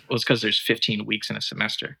she was like, well, it's because there's 15 weeks in a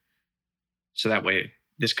semester. So that way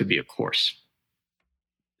this could be a course.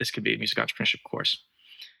 This could be a music entrepreneurship course.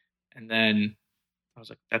 And then I was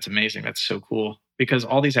like, that's amazing. That's so cool. Because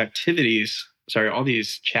all these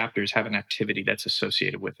chapters have an activity that's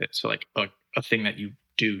associated with it. So like a thing that you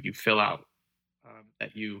do, you fill out,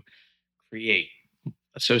 that you create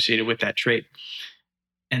associated with that trait.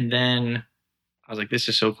 And then I was like, this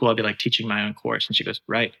is so cool. I'll be like teaching my own course. And she goes,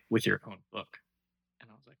 right, with your own book. And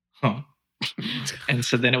I was like, huh. And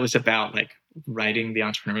so then it was about like writing the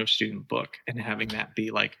Entrepreneurial Student book and having that be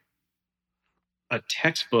like a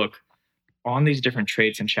textbook on these different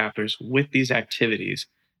traits and chapters with these activities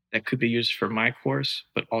that could be used for my course,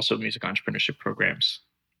 but also music entrepreneurship programs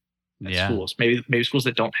at schools. Maybe schools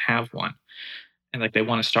that don't have one. And like they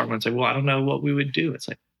want to start one. It's like, well, I don't know what we would do. It's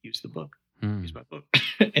like, use the book. Use my book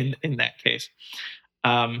in that case.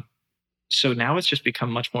 So now it's just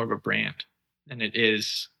become much more of a brand than it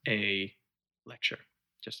is a lecture,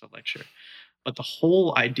 just a lecture. But the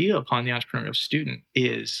whole idea upon the Entrepreneurial Student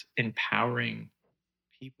is empowering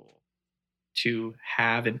people to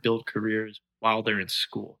have and build careers while they're in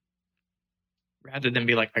school, rather than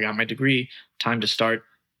be like, I got my degree, time to start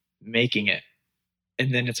making it.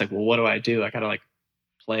 And then it's like, well, what do? I got to like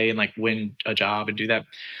play and like win a job and do that.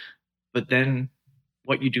 But then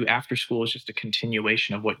what you do after school is just a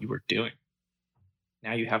continuation of what you were doing.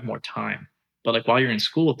 Now you have more time. But like while you're in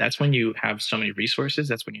school, that's when you have so many resources.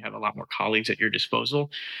 That's when you have a lot more colleagues at your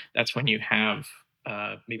disposal. That's when you have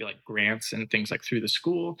maybe like grants and things like through the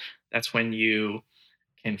school. That's when you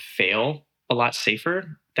can fail a lot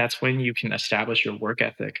safer. That's when you can establish your work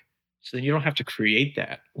ethic. So then you don't have to create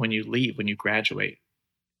that when you leave, when you graduate.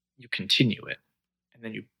 You continue it. And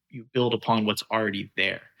then you build upon what's already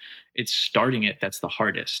there. It's starting it that's the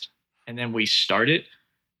hardest. And then we start it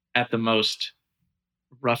at the most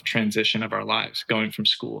rough transition of our lives, going from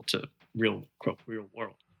school to real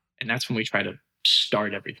world. And that's when we try to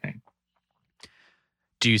start everything.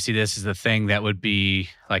 Do you see this as the thing that would be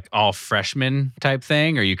like all freshman type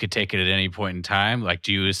thing, or you could take it at any point in time? Like,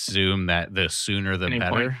 do you assume that the sooner the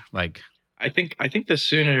better? Point. Like, I think the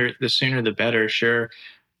sooner the better. Sure.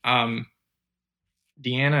 Deanna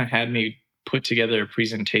had me put together a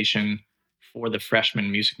presentation for the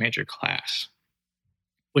freshman music major class,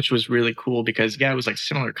 which was really cool because, it was like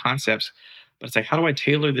similar concepts, but it's like, how do I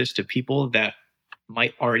tailor this to people that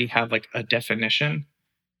might already have like a definition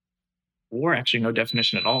or actually no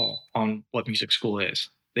definition at all on what music school is?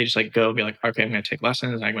 They just like go be like, okay, I'm going to take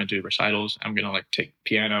lessons. I'm going to do recitals. I'm going to like take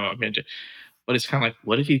piano. But it's kind of like,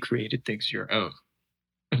 what if you created things your own?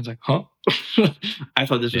 And it's like, huh? I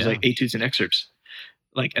thought this was like etudes and excerpts.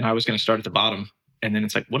 Like, and I was going to start at the bottom. And then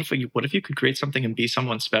it's like, what if you could create something and be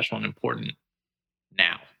someone special and important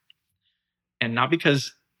now? And not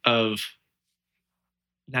because of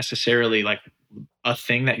necessarily like a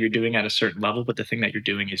thing that you're doing at a certain level, but the thing that you're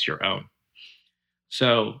doing is your own.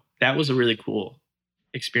 So that was a really cool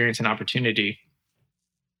experience and opportunity.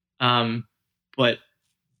 But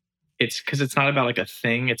it's because it's not about like a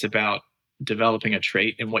thing. It's about developing a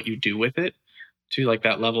trait and what you do with it to like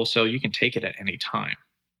that level. So you can take it at any time.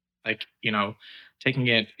 Like, taking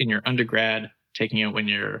it in your undergrad, taking it when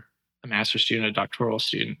you're a master's student, a doctoral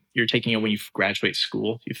student, you're taking it when you graduate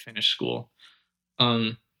school, you finish school.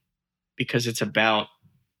 Because it's about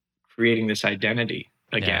creating this identity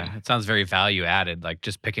again. Yeah, it sounds very value added, like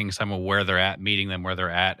just picking someone where they're at, meeting them where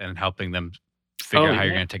they're at, and helping them figure out how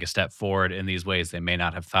you're going to take a step forward in these ways they may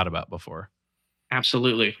not have thought about before.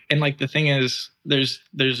 Absolutely. And like the thing is, there's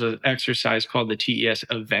an exercise called the TES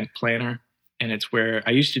Event Planner. And it's where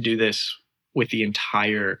I used to do this with the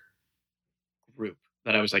entire group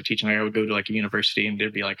that I was like teaching. I would go to like a university and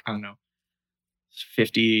there'd be like, I don't know,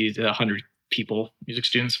 50 to 100 people, music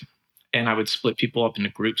students. And I would split people up into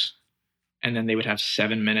groups. And then they would have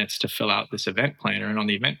 7 minutes to fill out this event planner. And on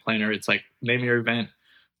the event planner, it's like, name your event,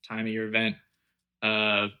 time of your event,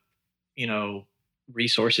 uh,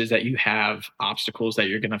 resources that you have, obstacles that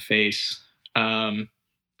you're going to face, um,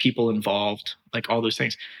 people involved, like all those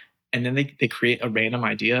things. And then they create a random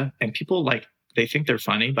idea, and people like they think they're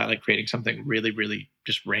funny by like creating something really, really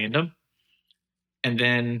just random. And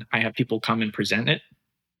then I have people come and present it,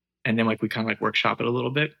 and then like we kind of like workshop it a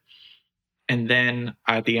little bit. And then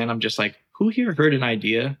at the end, I'm just like, who here heard an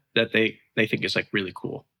idea that they think is like really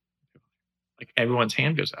cool? Like everyone's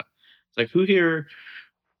hand goes up. It's like, who here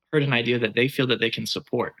heard an idea that they feel that they can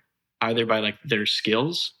support either by like their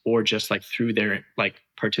skills or just like through their like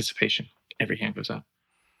participation? Every hand goes up.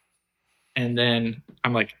 And then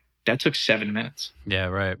I'm like, that took 7 minutes Yeah,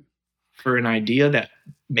 right. for an idea that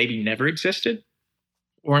maybe never existed,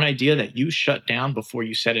 or an idea that you shut down before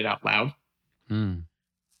you said it out loud. Mm.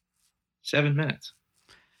 7 minutes.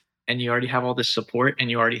 And you already have all this support, and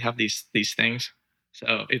you already have these things.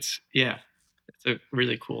 So it's a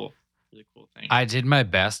really cool thing. I did my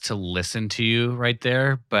best to listen to you right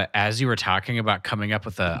there, but as you were talking about coming up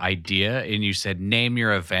with an idea and you said name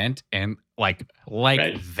your event, and like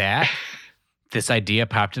Right. that, this idea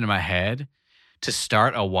popped into my head to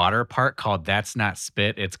start a water park called That's Not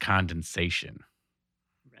Spit, It's Condensation.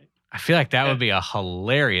 Right. I feel like that Yeah. would be a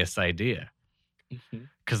hilarious idea, Mhm.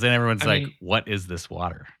 because then everyone's I like, mean- what is this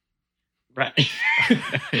water? Right.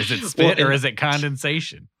 Is it Well, spit or and is it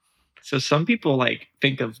condensation? so some people like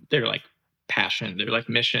think of their like passion, their like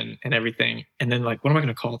mission and everything, and then like, what am I going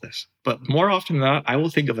to call this? But more often than not, I will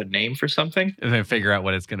think of a name for something And then figure out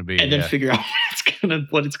what it's going to be. and then yeah. figure out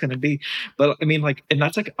what it's gonna be. But I mean, like, and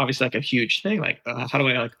that's like obviously like a huge thing. Like, how do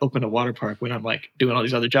I like open a water park when I'm like doing all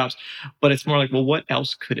these other jobs? But it's more like, well, what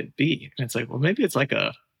else could it be? And it's like, well, maybe it's like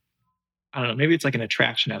I don't know, maybe it's like an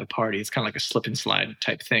attraction at a party. It's kind of like a slip and slide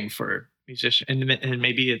type thing for musician, and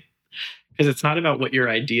maybe it, because it's not about what your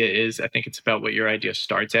idea is. I think it's about what your idea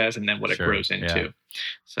starts as and then what Sure, it grows into. yeah.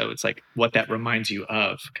 So it's like what that reminds you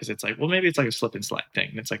of, because it's like, well, maybe it's like a slip and slide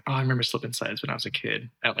thing. And it's like, oh, I remember slip and slides when I was a kid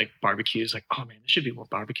at like barbecues. Like, oh man, there should be more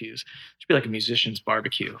barbecues. It should be like a musician's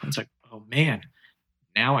barbecue. And it's like, oh man,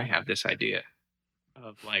 now I have this idea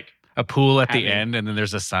of like, A pool at the having- end, and then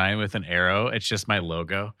there's a sign with an arrow. It's just my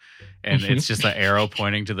logo, and Mhm. it's just an arrow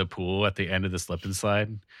pointing to the pool at the end of the slip and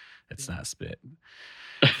slide. It's not spit.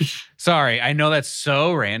 Sorry, I know that's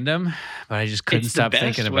so random, but I just couldn't it's the stop best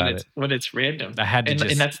thinking when about it's, it. when it's random. I had to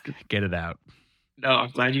just and that's get it out. no,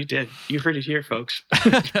 I'm glad you did. You heard it here, folks,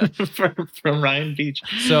 from Ryan Beach.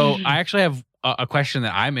 So I actually have a question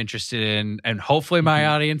that I'm interested in, and hopefully my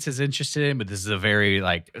audience is interested in, but this is a very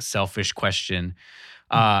like selfish question.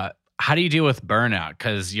 How do you deal with burnout?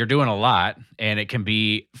 Because you're doing a lot, and it can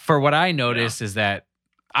be, for what I notice is that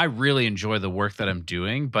I really enjoy the work that I'm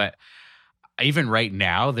doing, but even right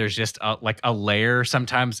now, there's just a layer.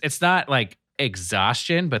 Sometimes it's not like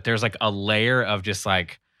exhaustion, but there's like a layer of just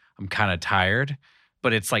like, I'm kind of tired,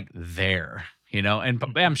 but it's like there, you know? And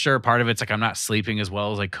I'm sure part of it's like, I'm not sleeping as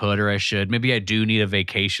well as I could or I should. Maybe I do need a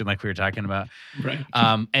vacation like we were talking about. Right.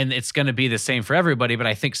 And it's going to be the same for everybody. But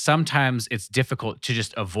I think sometimes it's difficult to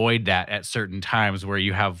just avoid that at certain times where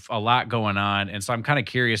you have a lot going on. And so I'm kind of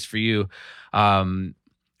curious for you,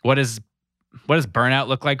 what does burnout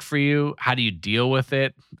look like for you? How do you deal with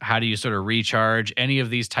it? How do you sort of recharge? Any of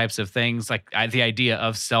these types of things, like the idea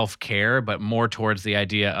of self-care, but more towards the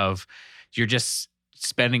idea of you're just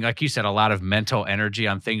spending, like you said, a lot of mental energy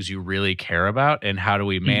on things you really care about. And how do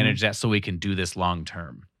we manage that so we can do this long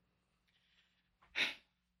term?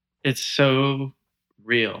 It's so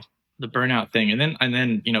real, the burnout thing. And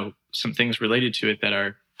then, some things related to it that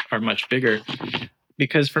are much bigger.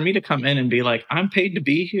 Because for me to come in and be like, I'm paid to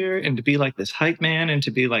be here and to be like this hype man and to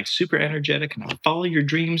be like super energetic and I'll follow your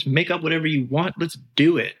dreams, make up whatever you want, let's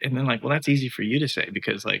do it. And then like, well, that's easy for you to say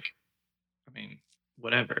because like, I mean,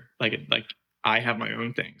 whatever. Like I have my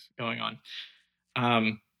own things going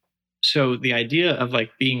on. So the idea of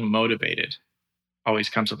like being motivated always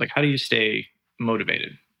comes up, like, how do you stay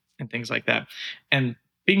motivated and things like that? And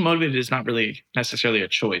being motivated is not really necessarily a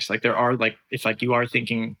choice. Like there are like, if like you are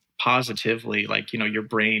thinking positively, like, your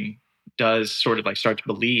brain does sort of like start to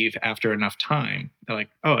believe after enough time. They're like,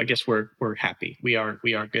 oh, I guess we're happy. We are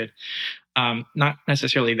good. Not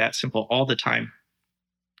necessarily that simple all the time,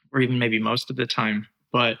 or even maybe most of the time,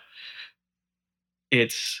 but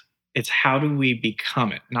it's how do we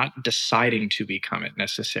become it, not deciding to become it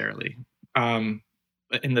necessarily. And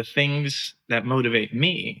the things that motivate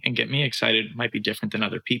me and get me excited might be different than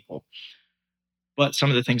other people. But some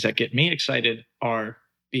of the things that get me excited are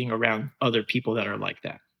being around other people that are like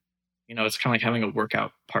that. It's kind of like having a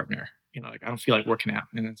workout partner. Like I don't feel like working out.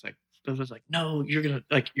 And it's like, no, you're going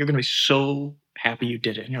to be so happy you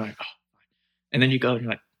did it. And you're like, oh, and then you go and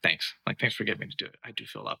you're like, thanks. Like, thanks for getting me to do it. I do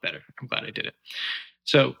feel a lot better. I'm glad I did it.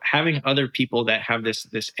 So having other people that have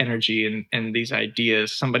this energy and these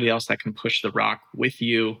ideas, somebody else that can push the rock with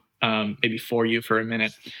you, maybe for you for a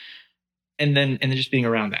minute, and then just being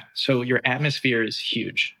around that. So your atmosphere is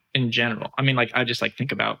huge in general. I mean, like, I just like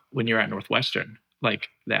think about when you're at Northwestern, like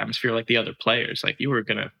the atmosphere, like the other players, like you were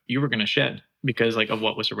gonna shed because like of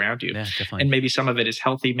what was around you. Yeah, definitely. And maybe some of it is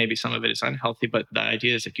healthy, maybe some of it is unhealthy, but the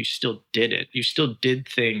idea is that you still did it. You still did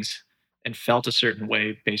things and felt a certain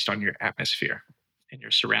way based on your atmosphere and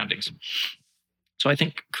your surroundings. So I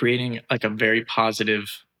think creating like a very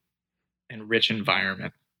positive and rich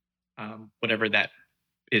environment, whatever that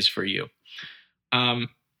is for you.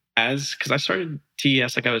 Because I started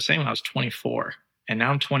TES, like I was saying, when I was 24, and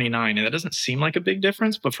now I'm 29, and that doesn't seem like a big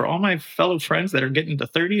difference, but for all my fellow friends that are getting to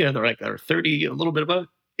 30, or they're 30, a little bit above,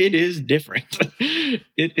 it is different.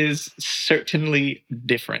 It is certainly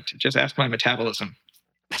different. Just ask my metabolism.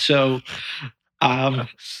 So,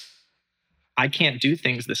 I can't do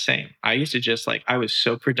things the same. I used to just like, I was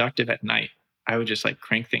so productive at night. I would just like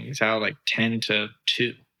crank things out like 10 to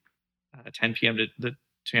 2, 10 p.m. to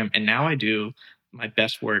 2 a.m. And now I do my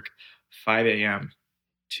best work 5 a.m.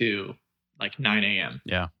 to like 9 a.m.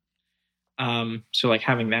 Yeah. So like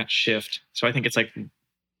having that shift. So I think it's like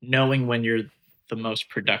knowing when you're the most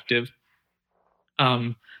productive,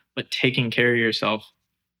 but taking care of yourself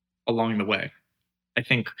along the way. I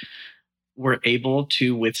think we're able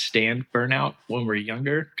to withstand burnout when we're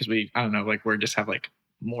younger because we're just have like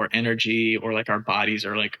more energy, or like our bodies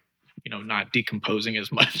are like, not decomposing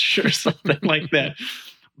as much or something like that.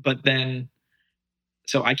 But then,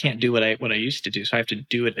 so I can't do what I used to do. So I have to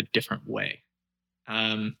do it a different way.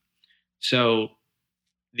 So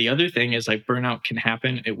the other thing is like burnout can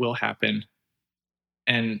happen. It will happen.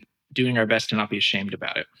 And doing our best to not be ashamed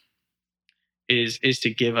about it is to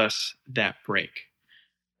give us that break.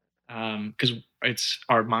 Because it's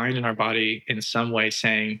our mind and our body in some way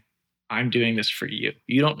saying, I'm doing this for you.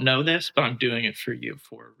 You don't know this, but I'm doing it for you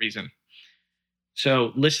for a reason.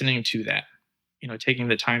 So listening to that, taking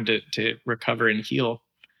the time to recover and heal.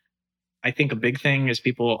 I think a big thing is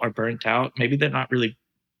people are burnt out. Maybe they're not really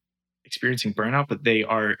experiencing burnout, but they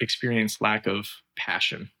are experiencing lack of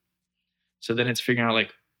passion. So then it's figuring out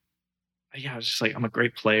like, yeah, I was just like, I'm a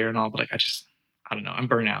great player and all, but like, I don't know, I'm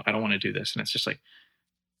burnt out. I don't want to do this. And it's just like,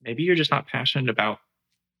 maybe you're just not passionate about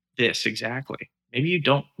this exactly. Maybe you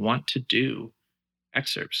don't want to do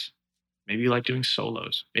excerpts. Maybe you like doing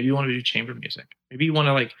solos. Maybe you want to do chamber music. Maybe you want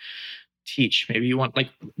to like teach. Maybe you want like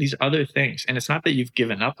these other things. And it's not that you've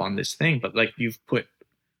given up on this thing, but like you've put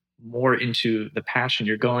more into the passion.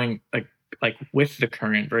 You're going like with the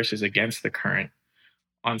current versus against the current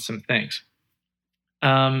on some things.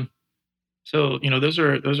 So those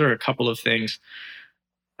are a couple of things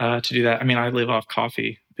to do that. I mean, I live off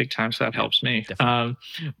coffee big time, so that helps me.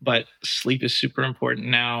 But sleep is super important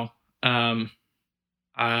now.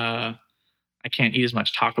 I can't eat as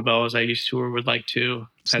much Taco Bell as I used to or would like to.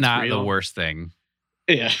 It's not the worst thing.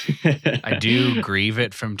 Yeah. I do grieve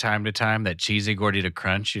it from time to time, that cheesy gordita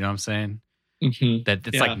crunch, you know what I'm saying? Mm-hmm. That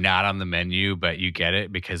it's like not on the menu, but you get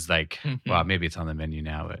it because like, well, maybe it's on the menu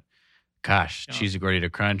now, but gosh, cheesy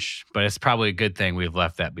gordita crunch. But it's probably a good thing we've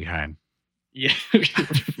left that behind. Yeah,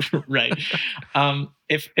 right.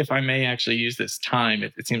 If I may actually use this time,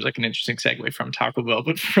 it seems like an interesting segue from Taco Bell,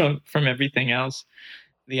 but from everything else,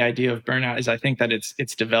 the idea of burnout is I think that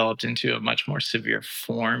it's developed into a much more severe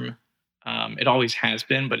form. It always has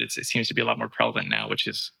been, but it seems to be a lot more prevalent now, which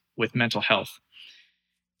is with mental health.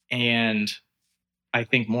 And I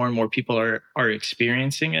think more and more people are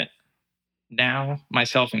experiencing it now,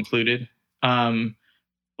 myself included. But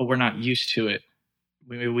we're not used to it.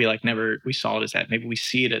 We saw it as that. Maybe we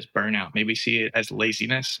see it as burnout. Maybe we see it as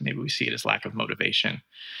laziness. Maybe we see it as lack of motivation.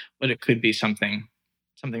 But it could be something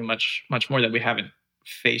much, much more that we haven't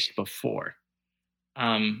faced before.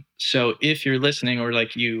 So if you're listening, or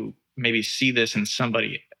like you maybe see this in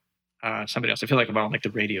somebody else, I feel like I'm on like the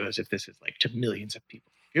radio as if this is like to millions of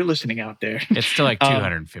people. If you're listening out there. It's still like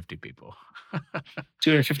 250 people.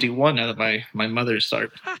 251 now that my mother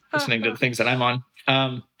start listening to the things that I'm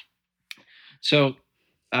on. So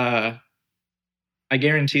I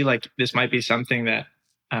guarantee like this might be something that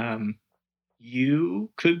you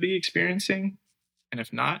could be experiencing. And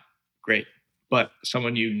if not, great. But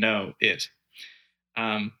someone is.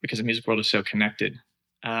 Because the music world is so connected.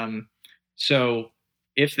 So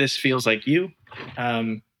if this feels like you,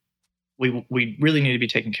 we really need to be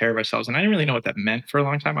taking care of ourselves. And I didn't really know what that meant for a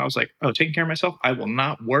long time. I was like, oh, taking care of myself, I will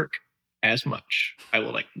not work as much. I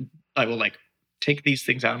will take these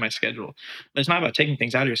things out of my schedule. But it's not about taking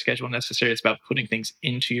things out of your schedule necessarily. It's about putting things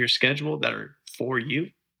into your schedule that are for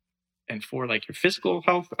you And for like your physical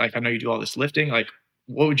health, like I know you do all this lifting, like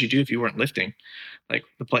what would you do if you weren't lifting? Like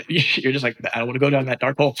you're just like, I don't want to go down that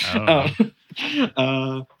dark hole.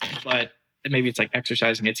 But maybe it's like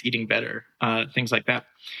exercising, it's eating better, things like that.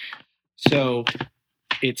 So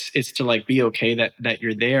it's to like be okay that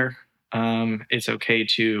you're there. It's okay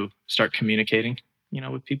to start communicating,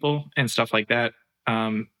 with people and stuff like that.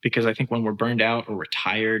 Because I think when we're burned out or we're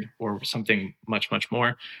tired or something much, much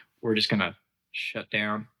more, we're just gonna shut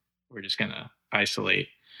down. We're just gonna isolate.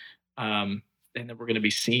 And then we're gonna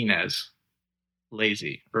be seen as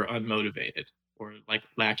lazy or unmotivated or like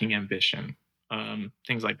lacking ambition,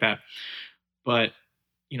 things like that. But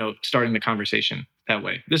starting the conversation that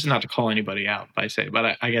way. This is not to call anybody out, I say,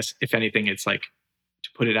 but I guess if anything, it's like to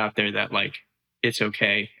put it out there that like it's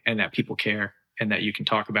okay and that people care and that you can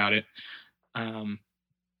talk about it, and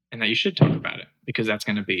that you should talk about it because that's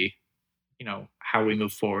going to be, how we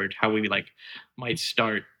move forward, how we like might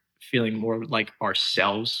start feeling more like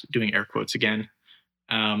ourselves, doing air quotes again.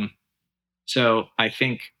 So I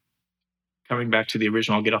think coming back to the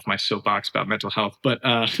original, I'll get off my soapbox about mental health, but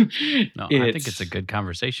no, I think it's a good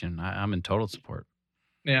conversation. I'm in total support.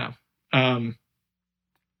 Yeah. The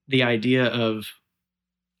idea of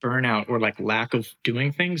burnout or like lack of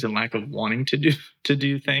doing things and lack of wanting to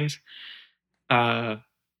do things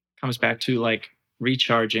comes back to like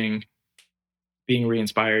recharging, being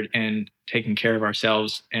re-inspired, and taking care of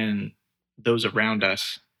ourselves and those around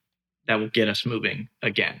us that will get us moving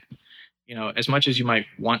again. As much as you might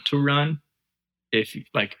want to run, if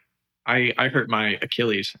like I hurt my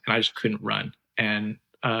Achilles and I just couldn't run. And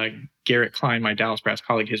Garrett Klein, my Dallas Brass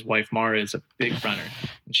colleague, his wife Mara is a big runner,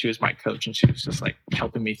 and she was my coach, and she was just like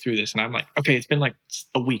helping me through this. And I'm like, okay, it's been like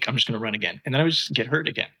a week, I'm just going to run again, and then I would just get hurt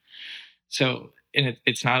again. So, and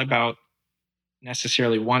it's not about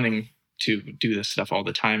necessarily wanting to do this stuff all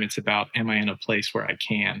the time. It's about, am I in a place where I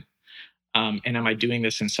can, and am I doing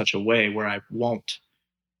this in such a way where I won't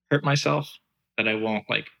hurt myself, that I won't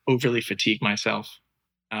like overly fatigue myself.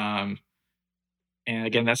 And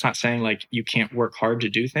again, that's not saying like you can't work hard to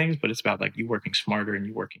do things, but it's about like you working smarter and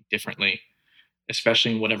you working differently,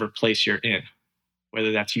 especially in whatever place you're in,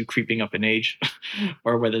 whether that's you creeping up in age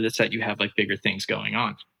or whether it's that you have like bigger things going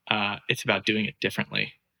on. It's about doing it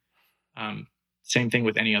differently. Same thing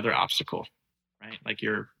with any other obstacle, right? Like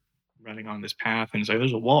you're running on this path and it's like,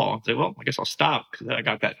 there's a wall. It's like, well, I guess I'll stop because I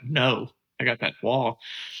got that wall.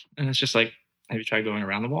 And it's just like, have you tried going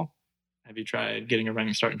around the wall? Have you tried getting a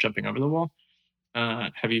running start and jumping over the wall?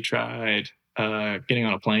 Have you tried getting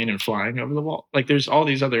on a plane and flying over the wall? Like there's all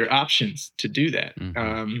these other options to do that.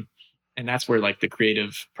 Mm-hmm. And that's where like the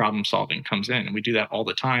creative problem solving comes in. And we do that all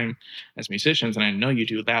the time as musicians. And I know you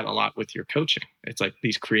do that a lot with your coaching. It's like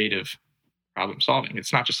these creative problem solving.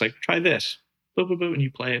 It's not just like, try this, boo, boo, boo, and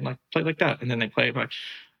you play like that. And then they play like,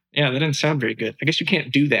 yeah, that didn't sound very good. I guess you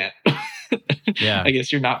can't do that. Yeah. I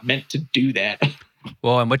guess you're not meant to do that.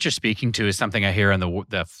 Well, and what you're speaking to is something I hear in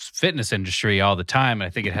the fitness industry all the time. And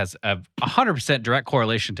I think it has a 100% direct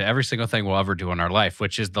correlation to every single thing we'll ever do in our life,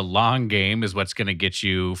 which is the long game is what's going to get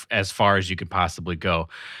you as far as you can possibly go.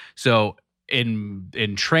 So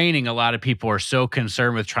in training, a lot of people are so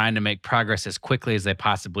concerned with trying to make progress as quickly as they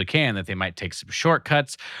possibly can that they might take some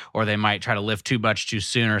shortcuts or they might try to lift too much too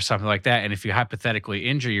soon or something like that. And if you hypothetically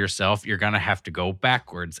injure yourself, you're going to have to go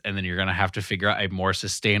backwards, and then you're going to have to figure out a more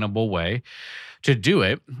sustainable way to do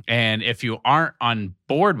it. And if you aren't on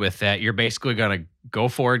board with that, you're basically going to go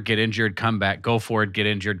forward, get injured, come back, go forward, get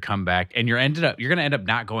injured, come back. And you're going to end up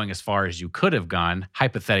not going as far as you could have gone,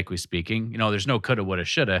 hypothetically speaking. There's no coulda, woulda,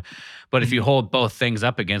 shoulda. But if you hold both things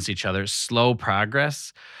up against each other, slow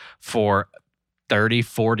progress for 30,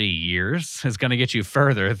 40 years is going to get you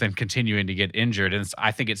further than continuing to get injured. And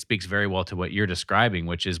I think it speaks very well to what you're describing,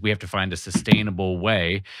 which is we have to find a sustainable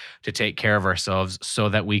way to take care of ourselves so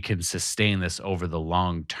that we can sustain this over the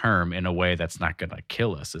long term in a way that's not going to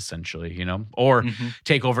kill us, essentially, or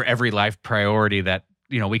take over every life priority that,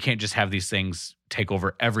 we can't just have these things take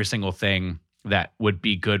over every single thing that would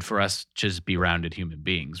be good for us to just be rounded human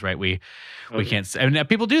beings, right? We can't, and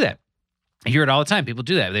people do that. I hear it all the time. People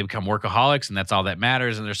do that. They become workaholics, and that's all that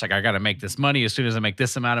matters. And they're just like, I got to make this money. As soon as I make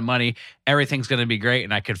this amount of money, everything's going to be great,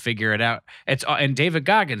 and I could figure it out. And David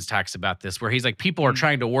Goggins talks about this, where he's like, people are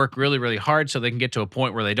trying to work really, really hard so they can get to a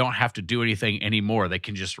point where they don't have to do anything anymore. They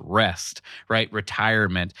can just rest, right?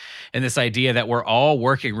 Retirement. And this idea that we're all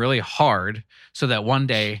working really hard so that one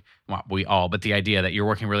day, but the idea that you're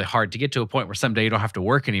working really hard to get to a point where someday you don't have to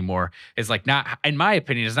work anymore is like not, in my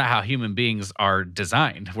opinion, is not how human beings are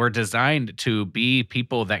designed. We're designed to be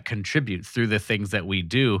people that contribute through the things that we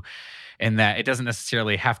do, and that it doesn't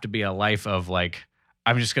necessarily have to be a life of like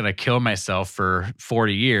I'm just going to kill myself for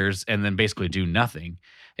 40 years and then basically do nothing.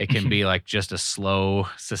 It can be like just a slow,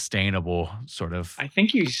 sustainable sort of. I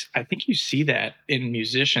think you see that in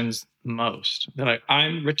musicians most. They're like,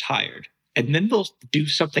 I'm retired. And then they'll do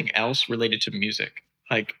something else related to music.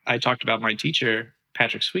 Like I talked about my teacher,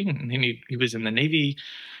 Patrick Sweden, and he was in the Navy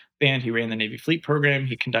band. He ran the Navy Fleet program.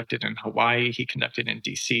 He conducted in Hawaii. He conducted in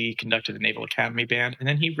DC, conducted the Naval Academy band. And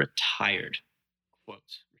then he retired,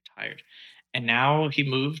 quotes, retired. And now he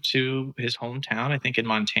moved to his hometown, I think in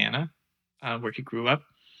Montana, where he grew up.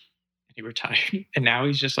 He retired, and now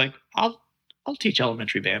he's just like, I'll teach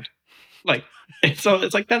elementary band. Like, and so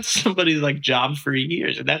it's like that's somebody's like job for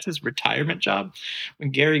years, and that's his retirement job.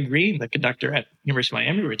 When Gary Green, the conductor at University of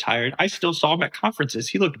Miami, retired, I still saw him at conferences.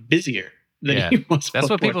 He looked busier than he was. That's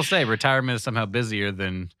before. what people say. Retirement is somehow busier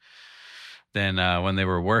than when they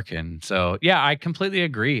were working. So yeah, I completely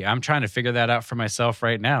agree. I'm trying to figure that out for myself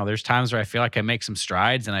right now. There's times where I feel like I make some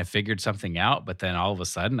strides and I figured something out, but then all of a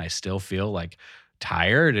sudden I still feel like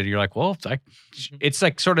tired, and you're like, well, it's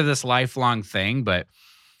like sort of this lifelong thing, but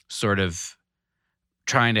sort of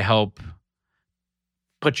trying to help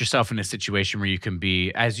put yourself in a situation where you can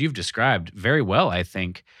be, as you've described very well, I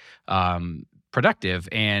think, productive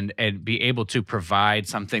and be able to provide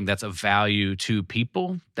something that's of value to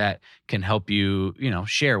people that can help you,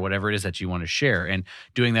 share whatever it is that you want to share. And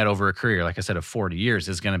doing that over a career, like I said, of 40 years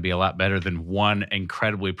is going to be a lot better than one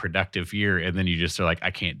incredibly productive year. And then you just are like,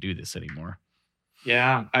 I can't do this anymore.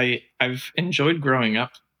 Yeah, I've enjoyed growing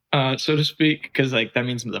up, so to speak, because like that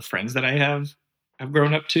means the friends that I've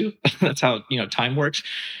grown up to. That's how time works.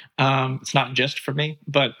 It's not just for me,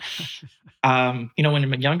 but when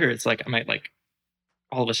I'm younger, it's like I might like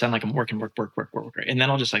all of a sudden like I'm working, work, and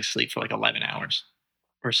then I'll just like sleep for like 11 hours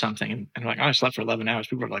or something, and I'm like, oh, I slept for 11 hours.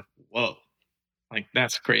 People are like, whoa, like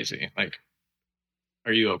that's crazy. Like,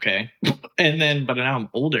 are you okay? And then, but now I'm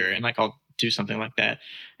older, and like I'll do something like that,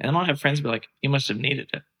 and then I'll have friends be like, you must have needed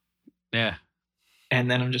it. Yeah. And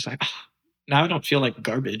then I'm just like, now I don't feel like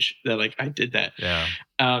garbage that like I did that. Yeah.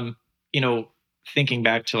 Thinking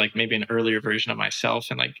back to like maybe an earlier version of myself,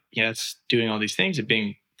 and like, it's doing all these things and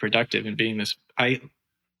being productive and being this.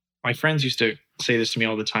 My friends used to say this to me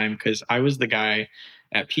all the time, because I was the guy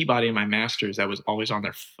at Peabody in my master's that was always on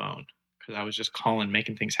their phone, because I was just calling,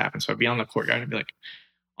 making things happen. So I'd be on the courtyard and I'd be like,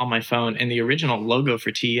 on my phone, and the original logo for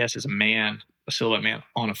TES is a silhouette man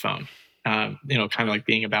on a phone, kind of like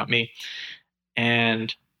being about me.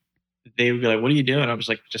 And they would be like, what are you doing? I was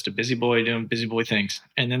like, just a busy boy doing busy boy things.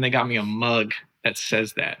 And then they got me a mug that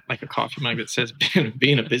says that, like a coffee mug that says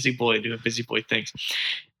being a busy boy doing busy boy things.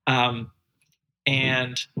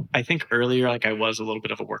 And I think earlier, like I was a little bit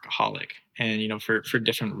of a workaholic, and for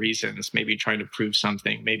different reasons, maybe trying to prove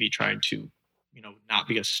something, maybe trying to not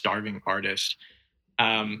be a starving artist.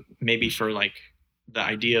 Maybe for like the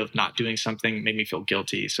idea of not doing something made me feel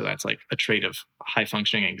guilty. So that's like a trait of high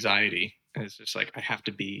functioning anxiety. And it's just like, I have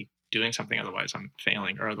to be doing something, otherwise I'm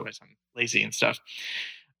failing, or otherwise I'm lazy and stuff.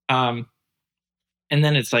 And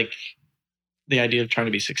then it's like the idea of trying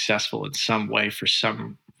to be successful in some way for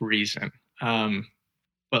some reason.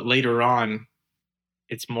 But later on,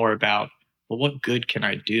 it's more about, well, what good can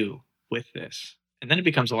I do with this? And then it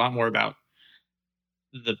becomes a lot more about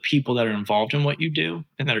the people that are involved in what you do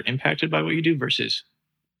and that are impacted by what you do versus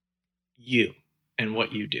you and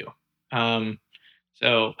what you do.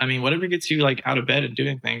 So, I mean, whatever gets you like out of bed and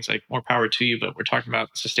doing things, like more power to you, but we're talking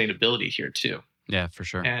about sustainability here too. Yeah, for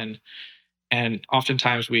sure. And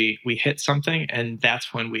oftentimes we hit something, and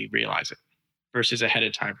that's when we realize it, versus ahead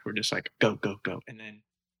of time. We're just like, go, go, go. And then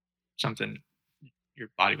your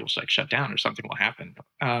body will like shut down or something will happen.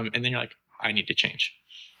 And then you're like, I need to change.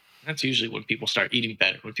 That's usually when people start eating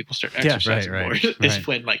better, when people start exercising more, is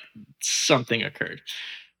when like something occurred.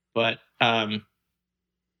 But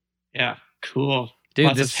yeah, cool. Dude,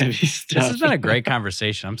 Lots this of heavy stuff. This has been a great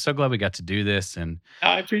conversation. I'm so glad we got to do this, and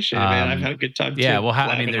I appreciate it, man. I've had a good time. Yeah, too,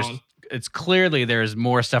 well, it's clearly there's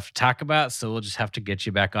more stuff to talk about, so we'll just have to get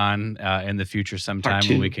you back on in the future sometime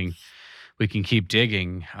when we can keep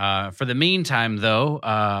digging. For the meantime, though,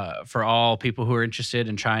 for all people who are interested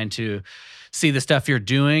in trying to see the stuff you're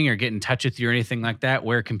doing or get in touch with you or anything like that,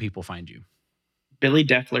 where can people find you?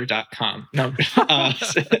 BillyDeffler.com. No,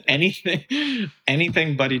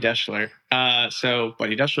 anything Buddy Deschler. So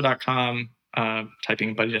BuddyDeschler.com,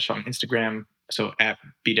 typing Buddy Deschler on Instagram. So at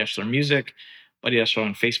BDeschler Music. Buddy Deschler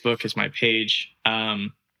on Facebook is my page.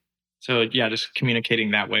 So yeah, just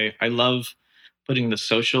communicating that way. I love putting the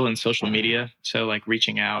social and social media. So like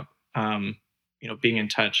reaching out, being in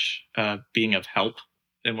touch, being of help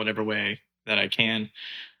in whatever way that I can.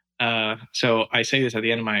 So I say this at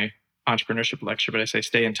the end of my entrepreneurship lecture, but I say,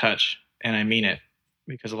 stay in touch. And I mean it.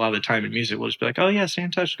 because a lot of the time in music, we'll just be like, oh yeah, stay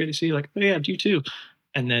in touch. Great to see you. Like, oh yeah, you too.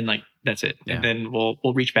 And then like, that's it. Yeah. And then we'll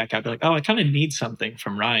reach back out. Be like, oh, I kind of need something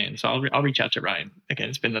from Ryan. So I'll reach out to Ryan again.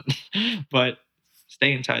 It's been but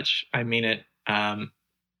stay in touch. I mean it.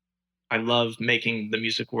 I love making the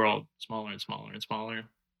music world smaller and smaller and smaller.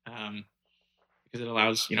 Because it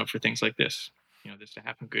allows, for things like this, this to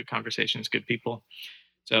happen, good conversations, good people.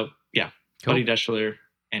 So yeah, Cool. Buddy Deschler,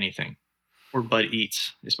 anything. Or Bud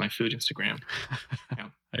Eats is my food Instagram.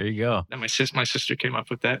 There you go. And my sister came up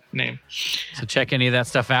with that name. So check any of that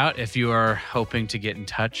stuff out if you are hoping to get in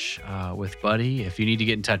touch with Buddy. If you need to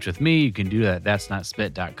get in touch with me, you can do that at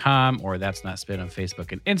that'snotspit.com or That's Not Spit on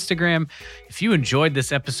Facebook and Instagram. If you enjoyed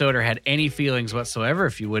this episode or had any feelings whatsoever,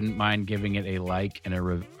 if you wouldn't mind giving it a like and a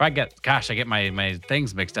review. I get my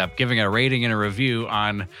things mixed up. Giving a rating and a review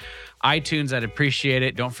on iTunes, I'd appreciate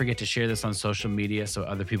it. Don't forget to share this on social media so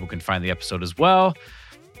other people can find the episode as well.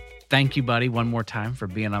 Thank you, Buddy, one more time for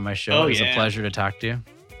being on my show. It was a pleasure to talk to you.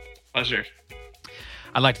 Pleasure.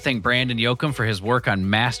 I'd like to thank Brandon Yoakum for his work on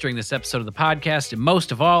mastering this episode of the podcast. And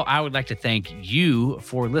most of all, I would like to thank you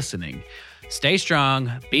for listening. Stay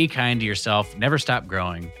strong, be kind to yourself, never stop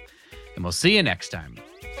growing, and we'll see you next time.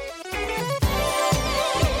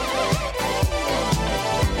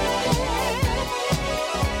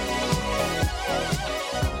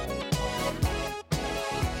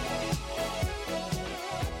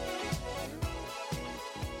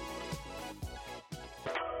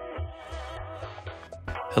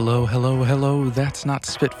 Hello, hello, hello, That's Not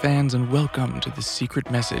Spit fans, and welcome to the secret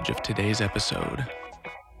message of today's episode.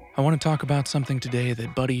 I want to talk about something today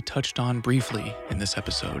that Buddy touched on briefly in this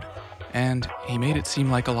episode, and he made it seem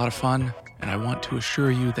like a lot of fun, and I want to assure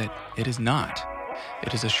you that it is not.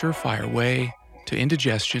 It is a surefire way to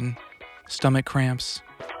indigestion, stomach cramps,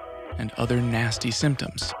 and other nasty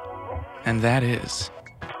symptoms, and that is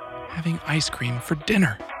having ice cream for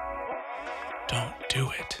dinner. Don't do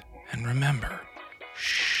it, and remember,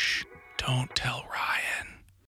 shh, don't tell Ryan.